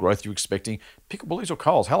what sort of growth you're expecting. Pick Woolies or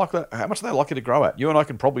Coles. How much are they likely to grow at? You and I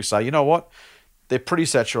can probably say, you know what? They're pretty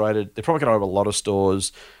saturated. They're probably going to have a lot of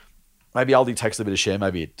stores. Maybe Aldi takes a bit of share.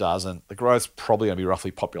 Maybe it doesn't. The growth's probably going to be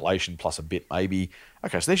roughly population plus a bit, maybe.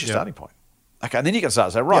 Okay, so there's your starting point. Okay, and then you can start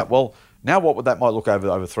to say, right, well, now what would that might look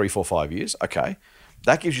over 3, 4, 5 years? Okay,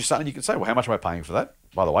 that gives you something you can say, well, how much am I paying for that?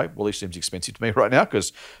 By the way, Woolies seems expensive to me right now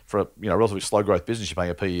because for a relatively slow growth business, you're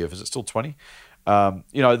paying a PE of, is it still 20?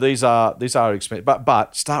 These are expensive.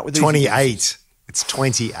 But start with these 28. It's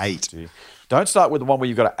 28. Don't start with the one where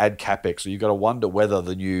you've got to add capex, or you've got to wonder whether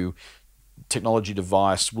the new technology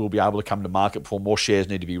device will be able to come to market before more shares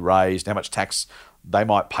need to be raised, how much tax they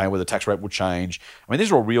might pay, whether the tax rate will change. I mean,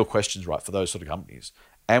 these are all real questions, right, for those sort of companies.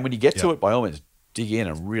 And when you get to it, by all means, dig in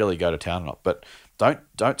and really go to town on it. But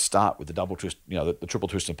don't start with the double twist, the triple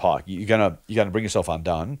twist and pike. You're gonna bring yourself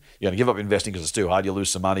undone. You're gonna give up investing because it's too hard. You lose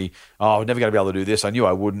some money. Oh, I'm never gonna be able to do this. I knew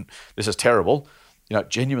I wouldn't. This is terrible.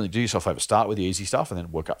 Genuinely do yourself a favor. Start with the easy stuff and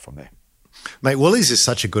then work up from there. Mate, Woolies is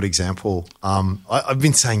such a good example. I've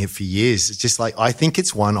been saying it for years. It's just like, I think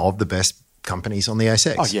it's one of the best companies on the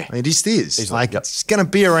ASX. Oh, yeah. It just is. It's going to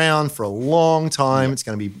be around for a long time. Yep. It's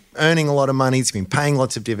going to be earning a lot of money. It's been paying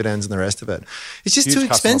lots of dividends and the rest of it. It's just too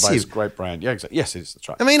expensive. Base, great brand. Yeah, exactly. Yes, it is. That's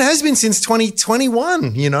right. I mean, it has been since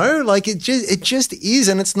 2021, Like, it just is.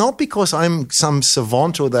 And it's not because I'm some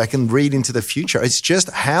savant or that I can read into the future. It's just,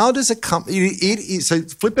 how does a company, so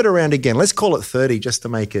flip it around again. Let's call it 30 just to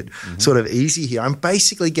make it sort of easy here. I'm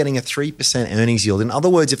basically getting a 3% earnings yield. In other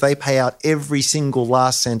words, if they pay out every single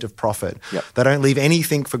last cent of profit, they don't leave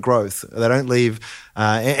anything for growth. They don't leave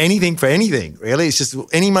anything for anything, really. It's just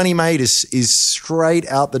any money made is straight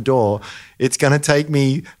out the door. It's going to take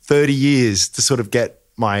me 30 years to sort of get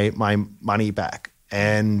my money back.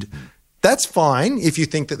 And that's fine if you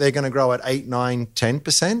think that they're going to grow at 8, 9,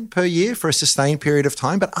 10% per year for a sustained period of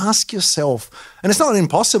time. But ask yourself, and it's not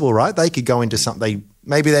impossible, right? They could go into something.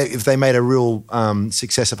 Maybe if they made a real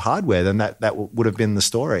success of hardware, then that would have been the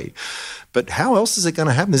story. But how else is it going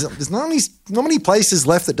to happen? There's not many places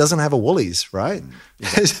left that doesn't have a Woolies, right?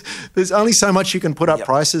 There's only so much you can put up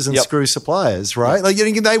prices and screw suppliers, right? Like,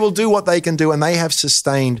 they will do what they can do, and they have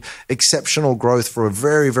sustained exceptional growth for a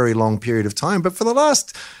very, very long period of time. But for the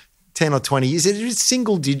last 10 or 20 years, it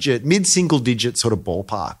is mid-single digit sort of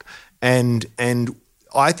ballpark. And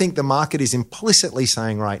I think the market is implicitly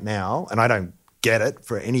saying right now, and I don't get it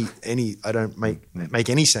for any I don't make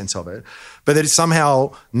any sense of it, but that it's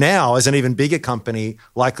somehow now, as an even bigger company,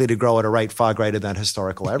 likely to grow at a rate far greater than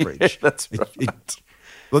historical average. That's right.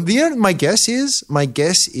 Well, my guess is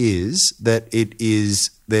that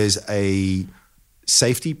there's a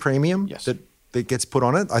safety premium that gets put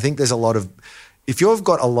on it. I think there's if you've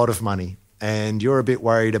got a lot of money and you're a bit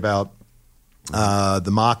worried about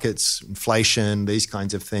the markets, inflation, these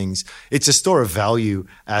kinds of things, it's a store of value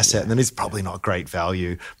asset, and then it's probably not great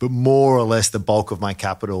value, but more or less the bulk of my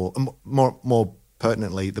capital, more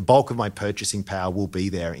pertinently, the bulk of my purchasing power will be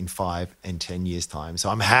there in 5 and 10 years' time.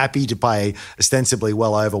 So I'm happy to pay ostensibly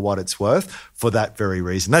well over what it's worth for that very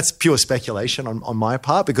reason. That's pure speculation on my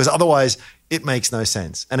part, because otherwise it makes no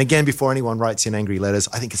sense. And again, before anyone writes in angry letters,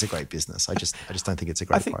 I think it's a great business. I just don't think it's a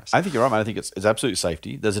great price. I think you're right, mate. I think it's absolute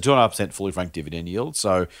safety. There's a 2.5% fully franked dividend yield.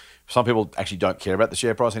 So some people actually don't care about the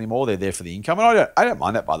share price anymore. They're there for the income. And I don't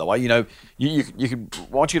mind that, by the way. You know, you can,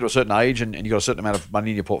 once you get to a certain age and you've got a certain amount of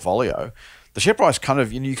money in your portfolio, the share price kind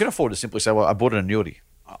of, you can afford to simply say, well, I bought an annuity.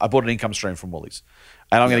 I bought an income stream from Woolies,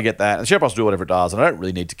 and I'm going to get that. And the share price will do whatever it does, and I don't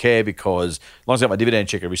really need to care, because as long as I get my dividend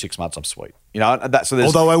check every 6 months, I'm sweet. You know, and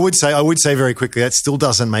although I would say very quickly, that still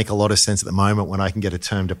doesn't make a lot of sense at the moment when I can get a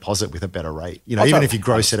term deposit with a better rate. You know, even if you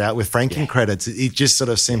gross it out with franking credits, it just sort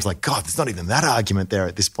of seems like, God, there's not even that argument there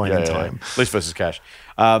at this point in time. Lease versus cash.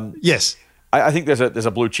 Yes, I think there's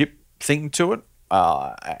a blue chip thing to it.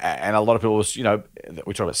 And a lot of people, you know,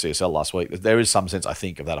 we talked about CSL last week. There is some sense, I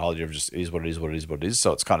think, of that whole idea of just is what it is, what it is, what it is.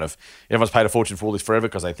 So it's kind of, everyone's paid a fortune for Woolies forever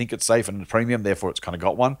because they think it's safe and premium, therefore it's kind of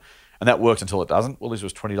got one. And that worked until it doesn't. Woolies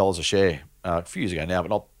was $20 a share a few years ago now, but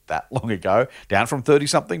not that long ago, down from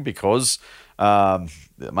 30-something because the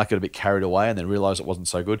market got a bit carried away and then realised it wasn't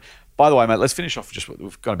so good. By the way, mate, let's finish off.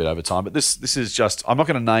 We've gone a bit over time, but this is just, I'm not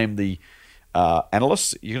going to name the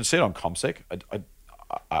analysts. You can see it on CommSec.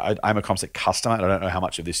 I'm a CommSec customer, and I don't know how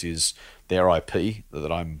much of this is their IP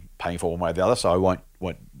that I'm paying for one way or the other, so I won't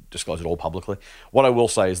disclose it all publicly. What I will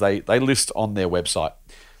say is they list on their website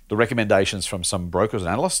the recommendations from some brokers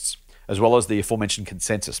and analysts, as well as the aforementioned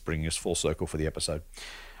consensus, bringing us full circle for the episode.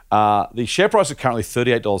 The share price is currently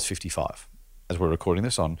 $38.55 as we're recording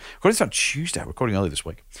this on Tuesday. We're recording early this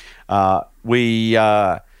week. So keep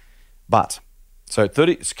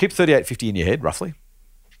 $38.50 in your head, roughly.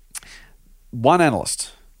 One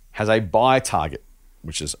analyst has a buy target,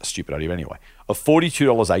 which is a stupid idea anyway, of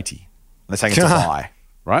 $42.80. And they're saying it's a buy,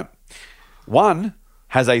 right? One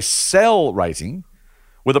has a sell rating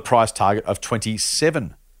with a price target of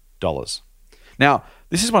 $27. Now,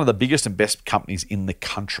 this is one of the biggest and best companies in the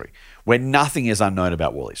country where nothing is unknown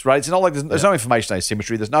about Woolies, right? It's not like there's no information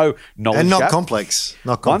asymmetry. There's no knowledge and not gap. complex.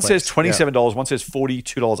 One says $27. One says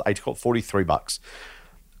 $42.80, called $43.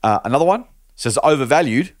 Another one says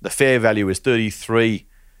overvalued. The fair value is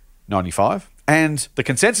 $33.95, and the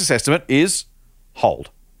consensus estimate is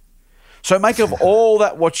hold. So make of all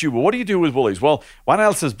that what do you do with Woolies? Well, one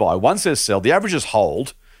analyst says buy, one says sell. The average is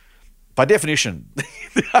hold. By definition,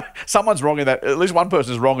 someone's wrong in that. At least one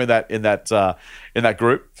person is wrong in that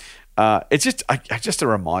group. It's just a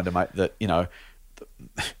reminder, mate, that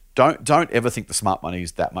don't ever think the smart money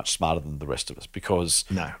is that much smarter than the rest of us, because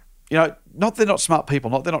no. Not they're not smart people,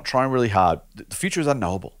 not they're not trying really hard. The future is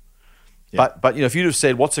unknowable. Yeah. But if you'd have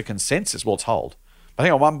said, what's a consensus? Well, it's hold. I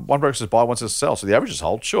think one broker says buy, one says sell. So the average is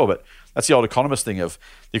hold, sure. But that's the old economist thing of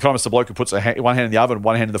the economist, the bloke who puts one hand in the oven,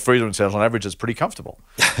 one hand in the freezer and says on average it's pretty comfortable.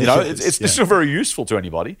 It's still very useful to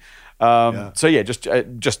anybody. So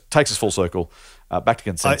just takes us full circle. Back to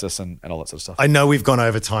consensus and all that sort of stuff. I know we've gone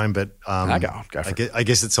over time, but go for it. I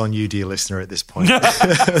guess it's on you, dear listener, at this point.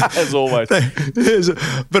 As always. But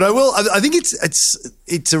I think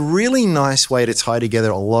it's a really nice way to tie together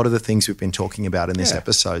a lot of the things we've been talking about in this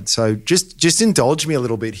episode. So just indulge me a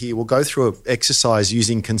little bit here. We'll go through an exercise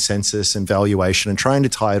using consensus and valuation and trying to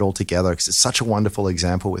tie it all together, because it's such a wonderful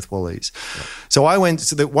example with Woolies. Yeah. So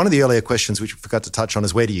one of the earlier questions which we forgot to touch on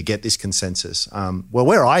is, where do you get this consensus? Well,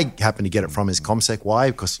 where I happen to get it from is CommSec. Why?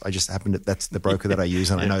 Because I just happen to, that's the broker that I use,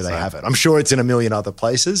 and I know they have it. I'm sure it's in a million other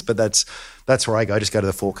places, but that's where I go. Just go to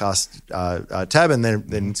the forecast tab, and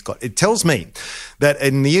then it tells me that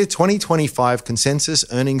in the year 2025, consensus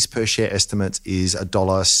earnings per share estimates is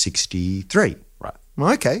 $1.63. Right.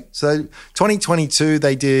 Okay, so 2022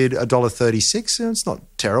 they did $1.36. It's not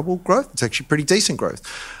terrible growth. It's actually pretty decent growth.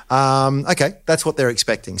 Okay, that's what they're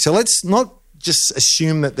expecting. So let's not just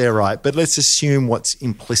assume that they're right, but let's assume what's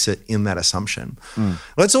implicit in that assumption.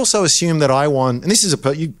 Let's also assume that I want, and this is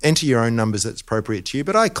you enter your own numbers that's appropriate to you,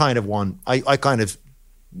 but I kind of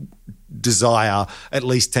desire at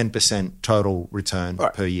least 10% total return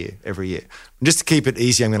per year, every year. And just to keep it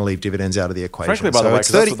easy, I'm going to leave dividends out of the equation. Frankly, by the way, because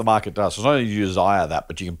that's what the market does. So it's not only you desire that,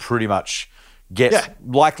 but you can pretty much get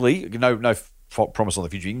likely, no promise on the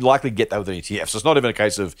future. You can likely get that with an ETF. So it's not even a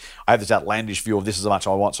case of I have this outlandish view of this is how much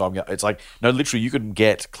I want. So it's like, no, literally you can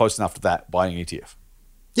get close enough to that buying an ETF.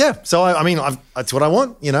 Yeah, so I mean, that's what I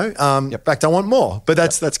want. In fact, I want more, but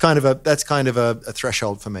that's kind of a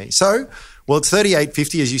threshold for me. So, well, it's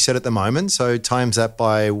 38.50 as you said at the moment. So times that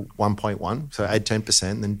by 1.1, so add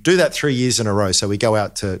 10%, then do that 3 years in a row. So we go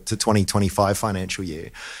out to 2025 financial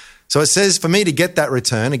year. So it says for me to get that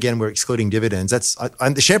return, again, we're excluding dividends.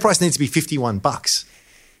 The share price needs to be $51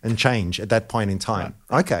 and change at that point in time.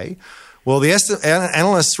 Right. Okay. Well, the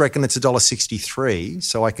analysts reckon it's $1.63,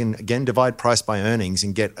 so I can, again, divide price by earnings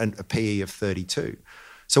and get a PE of 32.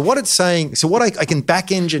 So what it's saying, I can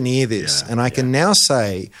back engineer this and I can now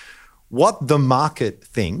say what the market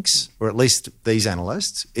thinks, or at least these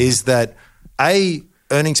analysts, is that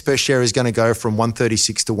earnings per share is going to go from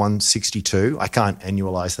 136 to 162. I can't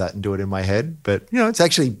annualize that and do it in my head, but it's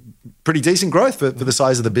actually pretty decent growth for the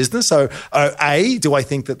size of the business. So do I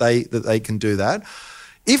think that they can do that?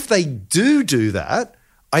 If they do that,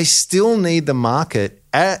 I still need the market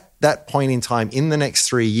at that point in time in the next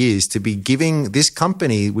 3 years to be giving this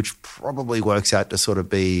company, which probably works out to sort of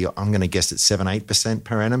be, I'm going to guess it's 7-8%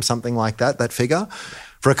 per annum, something like that figure.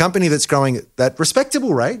 For a company that's growing at that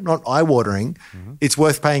respectable rate, not eye-watering, it's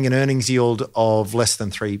worth paying an earnings yield of less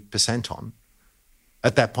than 3% on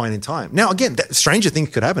at that point in time. Now, again, stranger things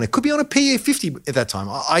could happen. It could be on a PE 50 at that time.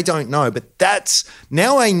 I don't know. But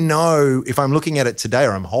now I know if I'm looking at it today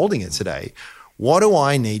or I'm holding it today, what do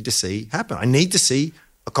I need to see happen? I need to see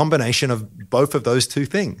a combination of both of those two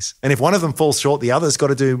things. And if one of them falls short, the other's got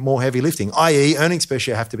to do more heavy lifting, i.e. earnings per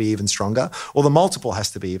share have to be even stronger or the multiple has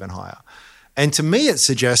to be even higher. And to me, it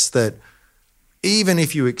suggests that even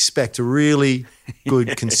if you expect really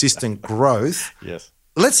good, consistent growth, yes.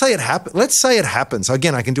 Let's say it happens. So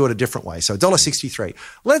again, I can do it a different way. So $1.63.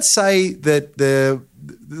 Let's say that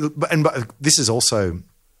and this is also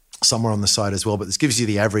somewhere on the side as well, but this gives you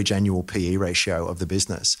the average annual PE ratio of the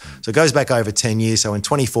business. So it goes back over 10 years. So in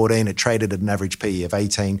 2014, it traded at an average PE of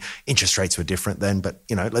 18. Interest rates were different then, but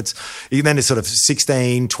then it's sort of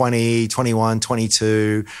 16, 20, 21,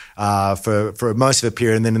 22 for most of a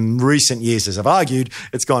period. And then in recent years, as I've argued,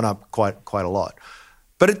 it's gone up quite a lot.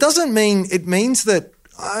 But it doesn't mean, it means that,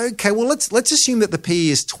 okay, well, let's assume that the PE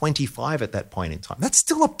is 25 at that point in time. That's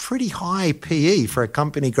still a pretty high PE for a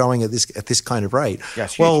company growing at this kind of rate.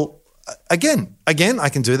 Yes, well, again, I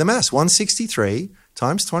can do the maths. 163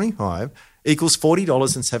 times 25 equals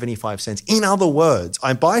 $40.75. In other words,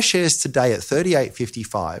 I buy shares today at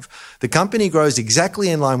 $38.55. The company grows exactly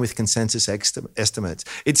in line with consensus estimates.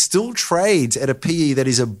 It still trades at a PE that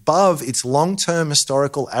is above its long-term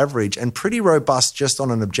historical average and pretty robust just on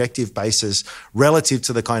an objective basis relative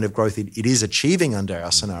to the kind of growth it is achieving under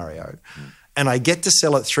our scenario. And I get to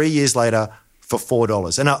sell it 3 years later for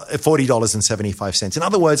 $40.75. In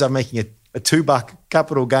other words, I'm making a $2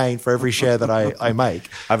 capital gain for every share that I make.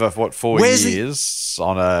 Over 4 years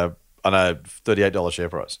on a $38 share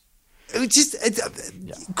price.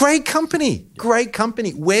 Great company.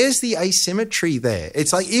 Where's the asymmetry there?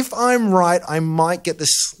 It's like if I'm right, I might get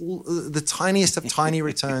the tiniest of tiny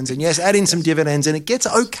returns, and yes, add in some dividends, and it gets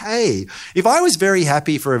okay. If I was very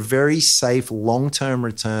happy for a very safe long-term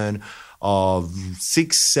return of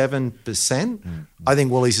 6-7%, I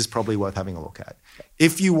think Woolies is probably worth having a look at.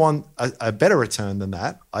 If you want a better return than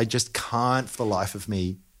that, I just can't for the life of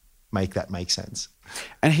me make that make sense.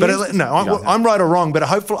 I'm right or wrong, but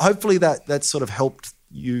hopefully that sort of helped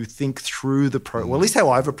you think through well, at least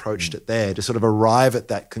how I've approached it there to sort of arrive at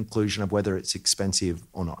that conclusion of whether it's expensive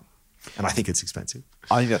or not. And I think it's expensive.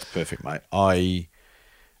 I think that's perfect, mate.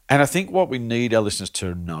 And I think what we need our listeners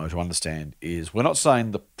to know, to understand, is we're not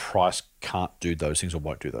saying the price can't do those things or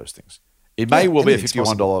won't do those things. It may well be a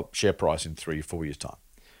 $51 share price in 3 or 4 years' time.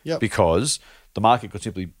 Yep. Because the market could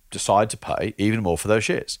simply decide to pay even more for those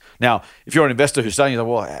shares. Now, if you're an investor who's saying,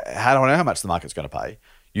 well, how do I know how much the market's going to pay?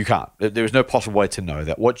 You can't. There is no possible way to know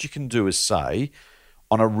that. What you can do is say,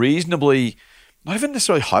 on a reasonably, not even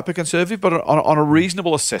necessarily hyper-conservative, but on a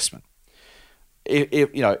reasonable assessment,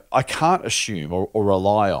 I can't assume or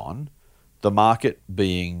rely on the market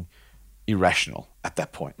being irrational at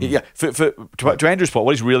that point. Yeah, to Andrew's point,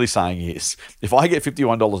 what he's really saying is, if I get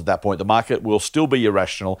 $51 at that point, the market will still be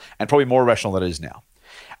irrational and probably more irrational than it is now.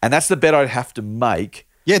 And that's the bet I'd have to make.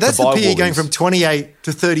 Yeah, that's the PE Woolies going from 28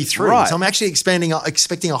 to 33. Right. So I'm actually expecting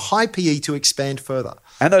a high PE to expand further.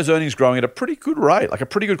 And those earnings growing at a pretty good rate, like a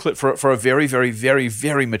pretty good clip for a very, very, very,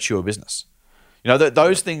 very mature business.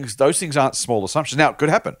 Those things aren't small assumptions. Now, it could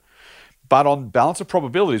happen. But on balance of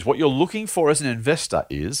probabilities, what you're looking for as an investor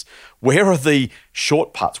is, where are the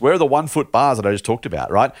short putts? Where are the 1 foot bars that I just talked about,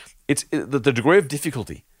 right? It's the degree of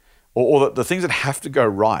difficulty or the things that have to go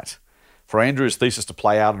right for Andrew's thesis to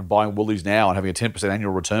play out and buying Woolies now and having a 10%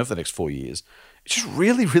 annual return for the next 4 years, it's just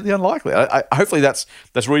really, really unlikely. Hopefully that's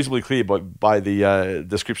reasonably clear by the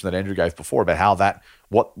description that Andrew gave before about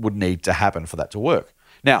what would need to happen for that to work.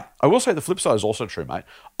 Now, I will say the flip side is also true, mate.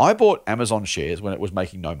 I bought Amazon shares when it was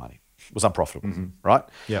making no money. It was unprofitable, right?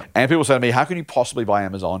 Yeah. And people say to me, how can you possibly buy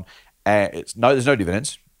Amazon? There's no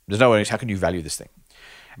dividends. There's no earnings. How can you value this thing?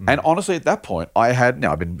 And honestly, at that point, I've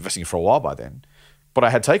been investing for a while by then, but I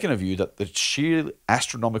had taken a view that the sheer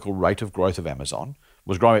astronomical rate of growth of Amazon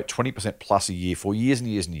was growing at 20% plus a year for years and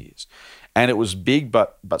years and years. And it was big,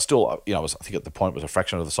 but still, I think at the point it was a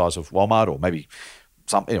fraction of the size of Walmart or maybe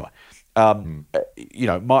some, anyway. My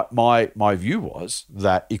view was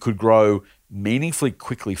that it could grow meaningfully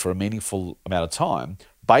quickly for a meaningful amount of time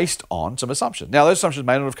based on some assumptions. Now, those assumptions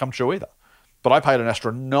may not have come true either, but I paid an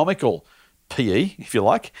astronomical PE, if you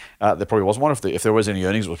like. There probably wasn't one. If there was any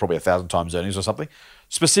earnings, it was probably 1,000 times earnings or something,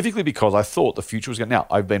 specifically because I thought the future was going to. Now,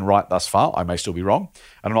 I've been right thus far. I may still be wrong.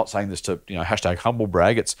 And I'm not saying this to, hashtag humble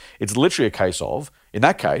brag. It's literally a case of, in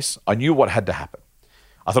that case, I knew what had to happen.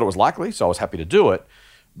 I thought it was likely, so I was happy to do it.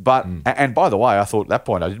 But, and by the way, I thought at that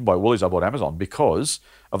point, I didn't buy Woolies, I bought Amazon because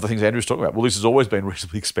of the things Andrew's talking about. Woolies has always been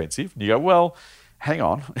reasonably expensive. And you go, well, hang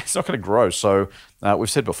on, it's not going to grow. So we've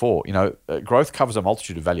said before, growth covers a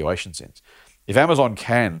multitude of valuation sins. If Amazon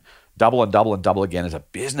can double and double and double again as a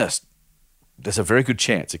business, there's a very good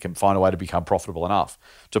chance it can find a way to become profitable enough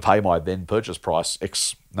to pay my then purchase price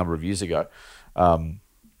X number of years ago. And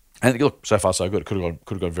look, so far so good. It could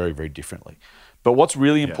have gone very, very differently. But what's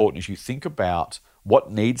really important is you think about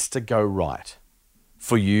what needs to go right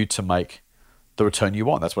for you to make the return you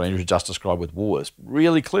want. That's what Andrew just described with Woolworths.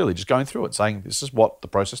 Really clearly, just going through it, saying this is what the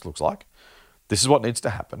process looks like. This is what needs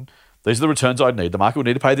to happen. These are the returns I'd need. The market would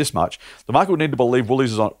need to pay this much. The market would need to believe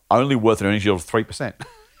Woolies is only worth an earnings yield of 3%.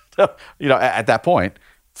 At that point,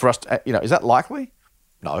 for us, is that likely?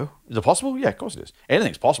 No. Is it possible? Yeah, of course it is.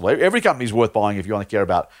 Anything's possible. Every company is worth buying if you only care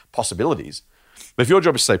about possibilities. But if your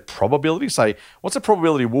job is to say probability, say what's the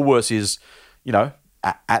probability Woolworths is,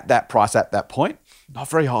 at that price at that point? Not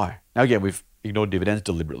very high. Now again, we've ignored dividends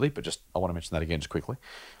deliberately, but I want to mention that again just quickly.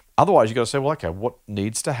 Otherwise, you've got to say, well, okay, what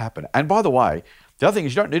needs to happen? And by the way, the other thing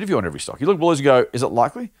is you don't need a view on every stock. You look at Woolies and go, is it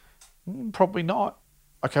likely? Probably not.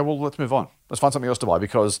 Okay, well, let's move on. Let's find something else to buy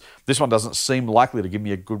because this one doesn't seem likely to give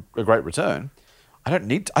me a great return. I don't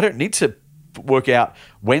need to work out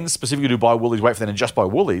when specifically to buy Woolies, wait for them and just buy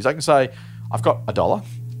Woolies. I can say, I've got $1.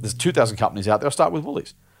 There's 2,000 companies out there. I'll start with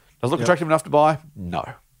Woolies. Does it look attractive enough to buy? No.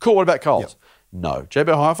 Cool, what about Coles? No.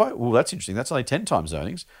 JB Hi-Fi? Well, that's interesting. That's only 10 times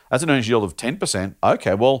earnings. That's an earnings yield of 10%.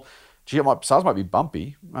 Okay, well, my sales might be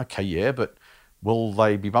bumpy. Okay, yeah, but will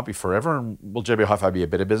they be bumpy forever? And will JB Hi-Fi be a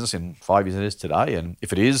better business in 5 years than it is today? And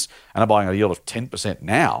if it is, and I'm buying a yield of 10%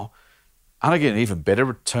 now, aren't I getting an even better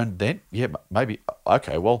return then? Yeah, maybe.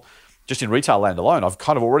 Okay, well, just in retail land alone, I've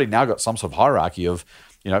kind of already now got some sort of hierarchy of,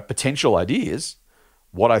 potential ideas,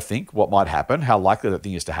 what I think, what might happen, how likely that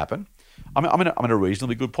thing is to happen. I'm in a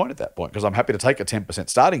reasonably good point at that point because I'm happy to take a 10%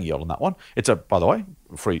 starting yield on that one. It's by the way,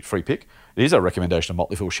 free pick. It is a recommendation of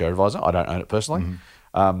Motley Fool Share Advisor. I don't own it personally.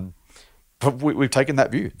 But we've taken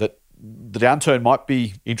that view that the downturn might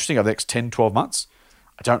be interesting over the next 10, 12 months.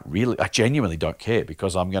 I genuinely don't care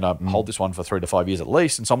because I'm going to hold this one for 3 to 5 years at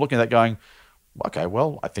least. And so I'm looking at that going, okay,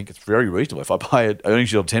 well, I think it's very reasonable. If I buy an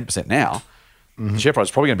earnings yield of 10% now, the share price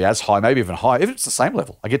is probably going to be as high, maybe even higher. If it's the same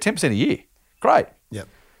level, I get 10% a year. Great. Yep.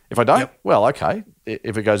 If I don't, well, okay.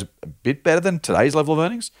 If it goes a bit better than today's level of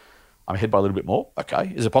earnings, I'm ahead by a little bit more.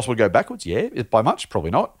 Okay. Is it possible to go backwards? Yeah. By much? Probably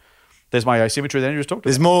not. There's my asymmetry that Andrew just talked about.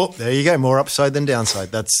 There's more. There you go. More upside than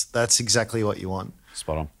downside. That's exactly what you want.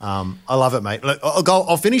 Spot on. I love it, mate. Look,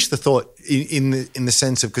 I'll finish the thought in the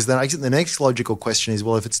sense of because then the next logical question is,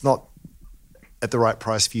 well, if it's not at the right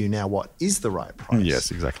price for you now, what is the right price? Yes,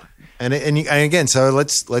 exactly. And again, so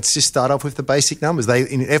let's just start off with the basic numbers.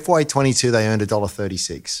 In FY22 they earned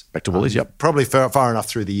 $1.36. Back to Woolies, yep. Probably far enough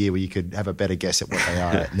through the year where you could have a better guess at what they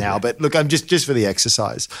are at now. But look, I'm just for the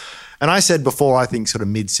exercise. And I said before, I think sort of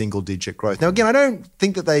mid-single digit growth. Now again, I don't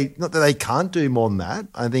think that not that they can't do more than that.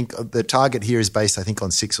 I think the target here is based, I think, on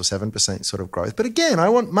 6 or 7% sort of growth. But again, I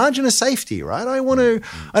want margin of safety, right? I don't want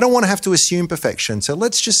to have to assume perfection. So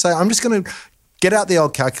let's just say I'm just going to get out the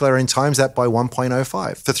old calculator and times that by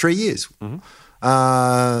 1.05 for 3 years. Mm-hmm.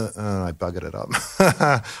 I buggered it up.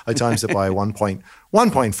 I times it by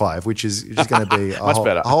 1.5, which is going to be a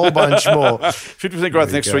whole bunch more. 50% growth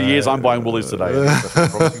the next 3 years. I'm buying Woolies today.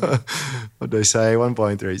 What did I say?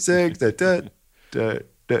 1.36.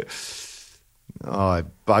 Oh, I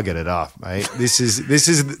buggered it up, mate. This is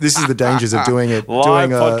the dangers of doing it. Live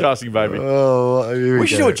doing podcasting, baby. Oh, here We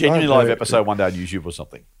should do a genuinely live episode one day on YouTube or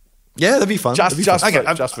something. Yeah, that'd be fun. Just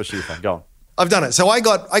Okay, for sheer fun. Go on. I've done it. So I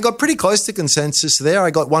got pretty close to consensus there.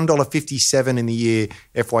 I got $1.57 in the year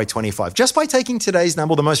FY25 just by taking today's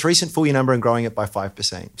number, the most recent full year number, and growing it by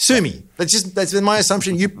 5%. Sue me. That's been my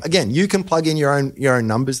assumption. You can plug in your own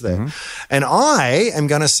numbers there. And I am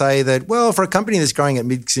going to say that, well, for a company that's growing at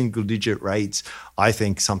mid-single digit rates, I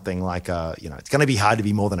think something like it's going to be hard to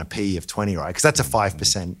be more than a P of 20, right? Because that's a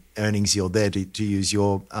 5% earnings yield there to use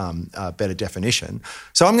your better definition.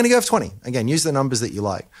 So I'm going to go for 20. Again, use the numbers that you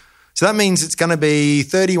like. So that means it's going to be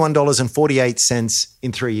 $31.48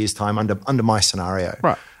 in 3 years' time under my scenario.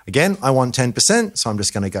 Right. Again, I want 10%, so I'm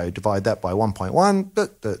just going to go divide that by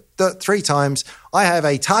 1.1, 3 times. I have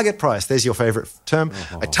a target price. There's your favorite term.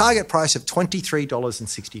 A target price of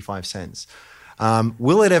 $23.65.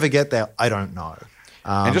 Will it ever get there? I don't know.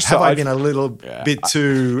 And just have I been a little bit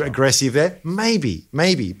too aggressive there? Maybe.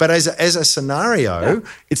 But as a scenario,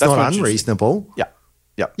 it's not unreasonable. Yep.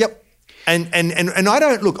 And I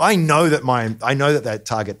don't look. I know that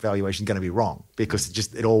target valuation is going to be wrong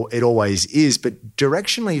because it always is. But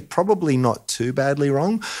directionally, probably not too badly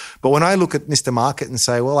wrong. But when I look at Mr. Market and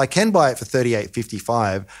say, well, I can buy it for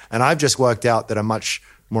 $38.55, and I've just worked out that a much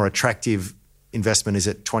more attractive investment is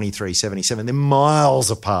at $23.77. They're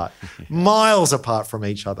miles apart from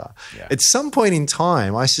each other. Yeah. At some point in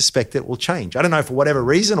time, I suspect it will change. I don't know for whatever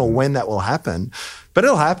reason or when that will happen, but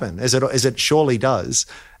it'll happen as it surely does.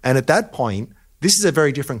 And at that point, this is a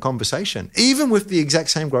very different conversation, even with the exact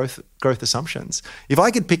same growth assumptions. If I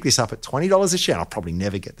could pick this up at $20 a share, I'll probably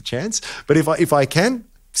never get the chance. But if I can,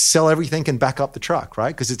 sell everything and back up the truck,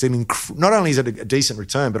 right? Because it's not only is it a decent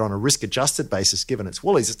return, but on a risk-adjusted basis, given it's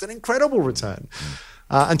Woolies, it's an incredible return.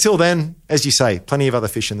 Until then, as you say, plenty of other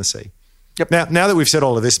fish in the sea. Yep. Now that we've said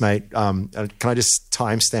all of this, mate, can I just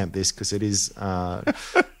timestamp this because it is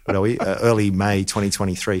early May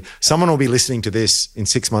 2023. Someone will be listening to this in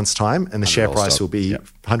 6 months' time, and the share price will be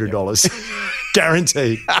 $100,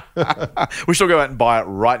 guaranteed. We should go out and buy it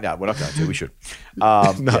right now. We're not going to. We should.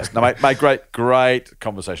 Mate, great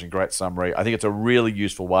conversation, great summary. I think it's a really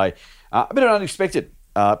useful way. A bit of unexpected,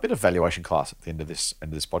 a bit of valuation class at the end of this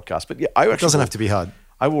podcast. But yeah, it doesn't have to be hard.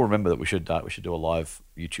 I will remember that we should do a live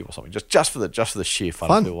YouTube or something just for the sheer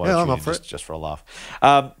fun. I'm up for it. Just for a laugh.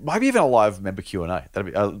 Maybe even a live member Q&A.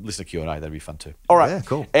 That'd be listener Q&A. That'd be fun too. All right. Yeah,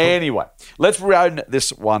 cool. Anyway, let's round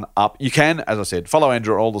this one up. You can, as I said, follow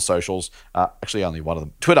Andrew on all the socials. Actually, only one of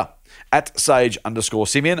them. Twitter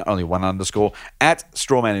 @Sage_Simeon, only one _,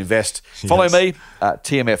 @StrawmanInvest. Follow me,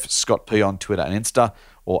 TMF Scott P on Twitter and Insta,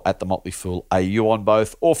 or @The Motley Fool AU on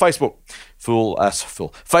both, or Facebook,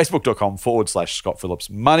 facebook.com/Scott Phillips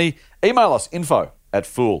Money. Email us,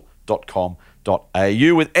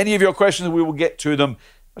 info@fool.com.au with any of your questions. We will get to them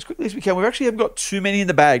as quickly as we can. We actually haven't got too many in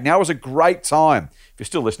the bag. Now is a great time. If you're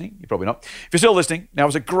still listening, you're probably not. If you're still listening, now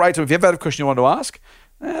is a great time. If you ever had a question you want to ask,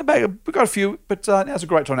 we've got a few, but now's a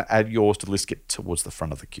great time to add yours to the list, get towards the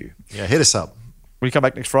front of the queue. Yeah, hit us up. Will you come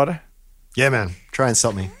back next Friday? Yeah, man. Try and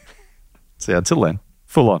stop me. See, until then,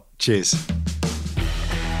 full on. Cheers.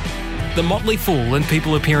 The Motley Fool and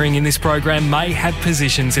people appearing in this program may have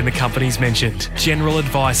positions in the companies mentioned. General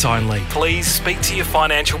advice only. Please speak to your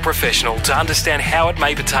financial professional to understand how it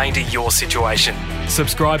may pertain to your situation.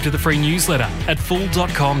 Subscribe to the free newsletter at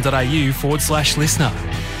fool.com.au/listener.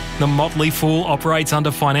 The Motley Fool operates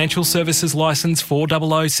under Financial Services Licence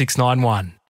 400691.